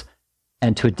passions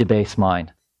and to a debased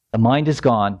mind. The mind is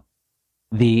gone.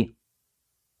 The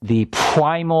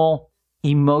primal,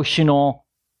 emotional,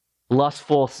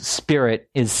 lustful spirit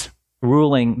is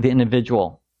ruling the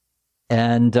individual.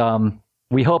 And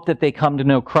we hope that they come to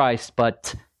know Christ,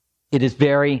 but it is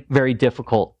very, very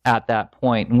difficult at that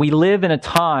point. And we live in a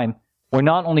time where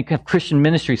not only have Christian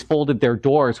ministries folded their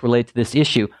doors related to this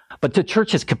issue, but the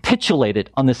church has capitulated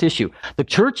on this issue. The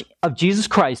Church of Jesus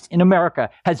Christ in America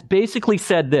has basically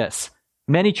said this.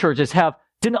 Many churches have,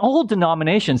 all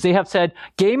denominations, they have said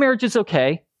gay marriage is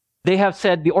okay. They have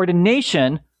said the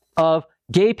ordination of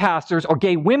gay pastors or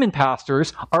gay women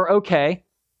pastors are okay.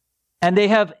 And they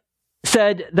have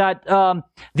said that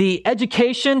the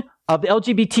education of the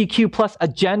LGBTQ plus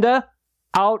agenda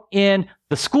out in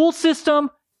the school system,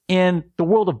 in the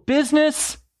world of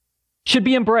business, should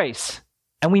be embraced.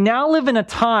 And we now live in a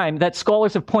time that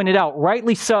scholars have pointed out,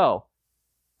 rightly so,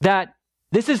 that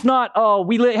this is not,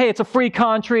 hey, it's a free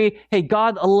country. Hey,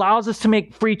 God allows us to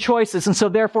make free choices. And so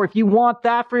therefore, if you want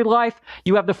that free life,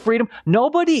 you have the freedom.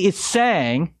 Nobody is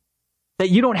saying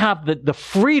that you don't have the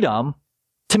freedom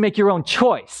to make your own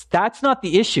choice. That's not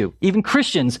the issue. Even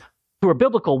Christians who are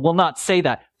biblical will not say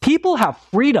that. People have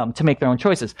freedom to make their own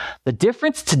choices. The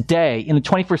difference today in the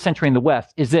 21st century in the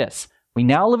West is this. We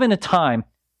now live in a time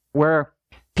where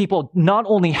people not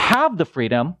only have the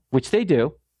freedom, which they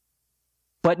do,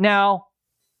 but now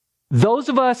those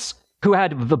of us who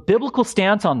had the biblical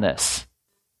stance on this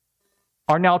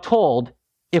are now told,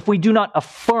 if we do not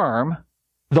affirm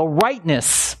the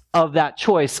rightness of that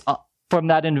choice from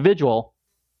that individual,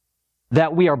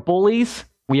 that we are bullies,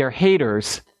 we are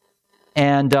haters,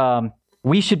 and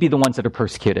we should be the ones that are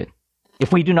persecuted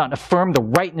if we do not affirm the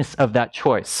rightness of that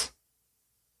choice.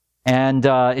 And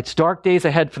it's dark days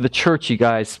ahead for the church, you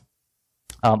guys.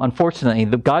 Unfortunately,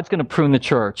 God's going to prune the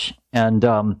church, and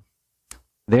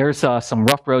there's some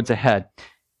rough roads ahead.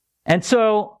 And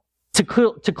so, to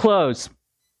close,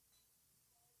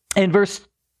 in verse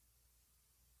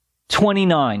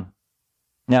 29,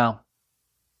 now,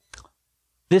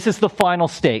 this is the final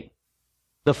state.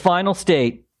 The final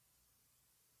state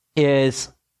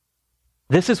is,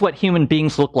 this is what human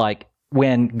beings look like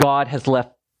when God has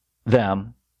left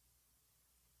them.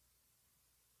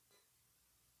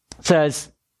 It says,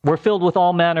 we're filled with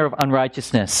all manner of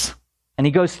unrighteousness. And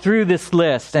he goes through this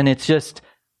list, and it's just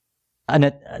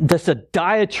a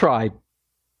diatribe.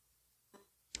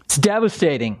 It's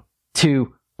devastating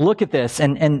to look at this,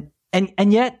 and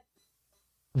yet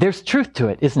there's truth to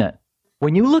it, isn't it?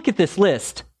 When you look at this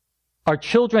list, are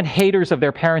children haters of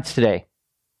their parents today?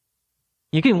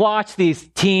 You can watch these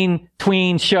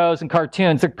tween shows and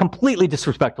cartoons. They're completely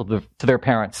disrespectful to their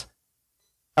parents.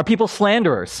 Are people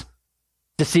slanderers?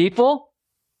 Deceitful?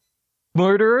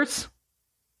 Murderers?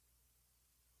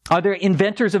 Are there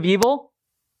inventors of evil?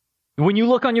 When you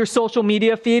look on your social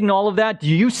media feed and all of that, do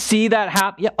you see that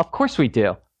happen? Yeah, of course we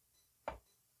do.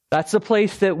 That's the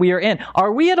place that we are in.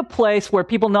 Are we at a place where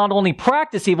people not only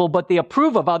practice evil, but they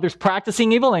approve of others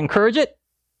practicing evil and encourage it?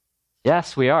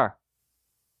 Yes, we are.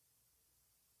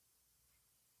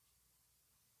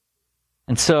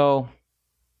 And so,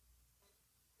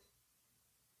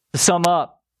 to sum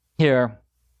up here,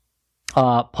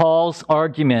 Paul's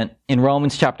argument in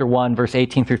Romans chapter 1, verse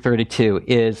 18 through 32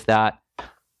 is that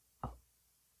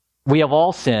we have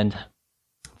all sinned,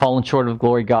 fallen short of the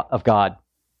glory of God.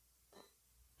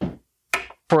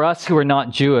 For us who are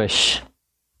not Jewish,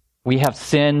 we have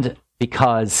sinned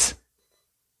because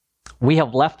we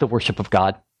have left the worship of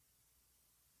God,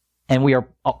 and we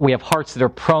have hearts that are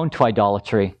prone to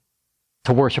idolatry,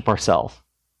 to worship ourselves.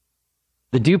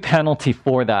 The due penalty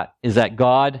for that is that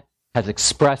God has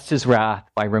expressed his wrath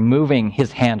by removing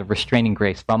his hand of restraining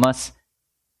grace from us.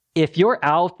 If you're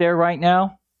out there right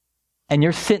now and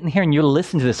you're sitting here and you're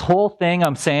listening to this whole thing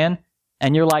I'm saying,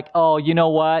 and you're like, oh, you know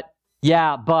what?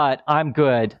 Yeah, but I'm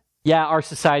good. Yeah, our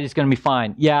society is going to be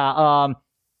fine. Yeah,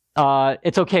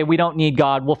 it's okay. We don't need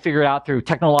God. We'll figure it out through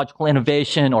technological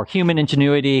innovation or human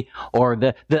ingenuity or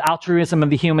the altruism of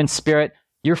the human spirit.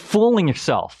 You're fooling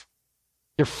yourself.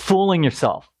 You're fooling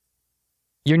yourself.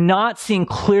 You're not seeing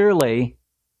clearly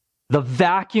the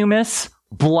vacuumous,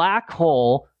 black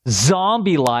hole,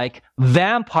 zombie-like,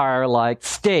 vampire-like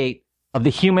state of the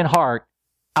human heart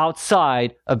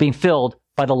outside of being filled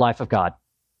by the life of God.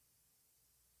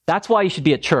 That's why you should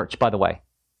be at church, by the way.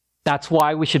 That's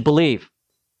why we should believe.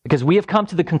 Because we have come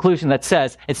to the conclusion that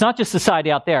says it's not just society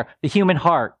out there. The human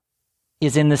heart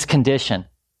is in this condition.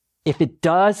 If it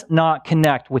does not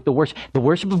connect with the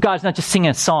worship of God is not just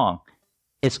singing a song.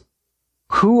 It's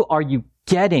who are you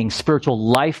getting spiritual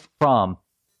life from?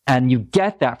 And you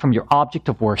get that from your object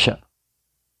of worship.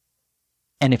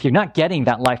 And if you're not getting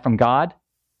that life from God,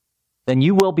 then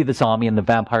you will be the zombie and the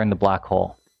vampire in the black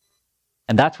hole.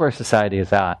 And that's where society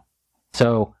is at.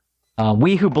 So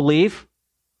we who believe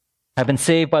have been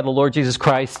saved by the Lord Jesus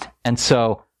Christ. And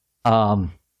so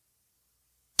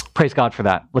praise God for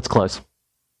that. Let's close.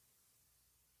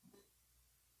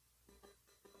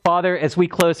 Father, as we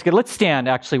close together, let's stand,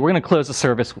 actually. We're going to close the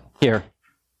service here.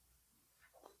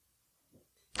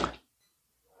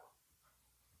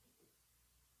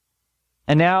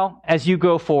 And now, as you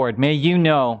go forward, may you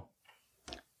know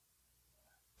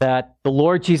that the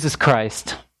Lord Jesus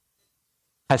Christ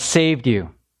has saved you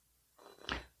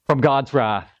from God's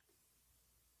wrath.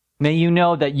 May you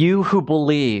know that you who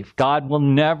believe, God will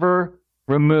never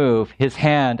remove his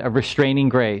hand of restraining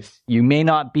grace. You may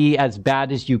not be as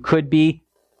bad as you could be,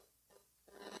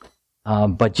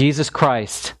 but Jesus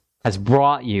Christ has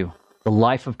brought you the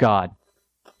life of God.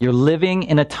 You're living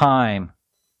in a time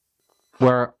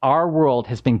where our world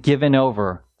has been given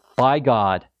over by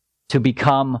God to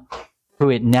become who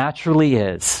it naturally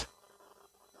is,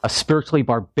 a spiritually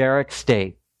barbaric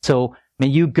state. So may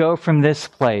you go from this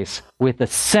place with a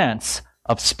sense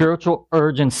of spiritual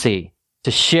urgency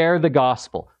to share the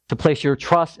gospel, to place your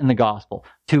trust in the gospel,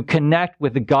 to connect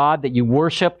with the God that you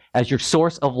worship as your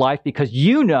source of life, because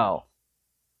you know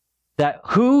that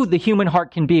who the human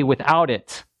heart can be without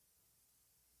it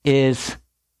is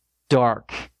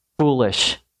dark,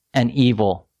 foolish, and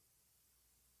evil.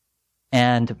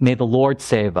 And may the Lord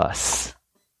save us.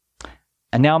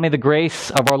 And now may the grace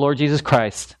of our Lord Jesus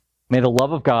Christ, may the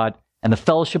love of God, and the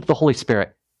fellowship of the Holy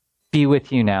Spirit be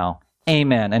with you now.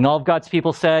 Amen. And all of God's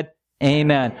people said,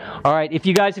 amen. All right, if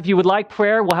you would like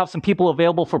prayer, we'll have some people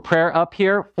available for prayer up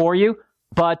here for you.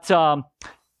 But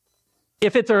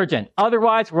if it's urgent.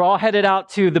 Otherwise, we're all headed out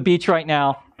to the beach right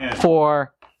now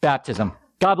for baptism.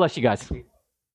 God bless you guys.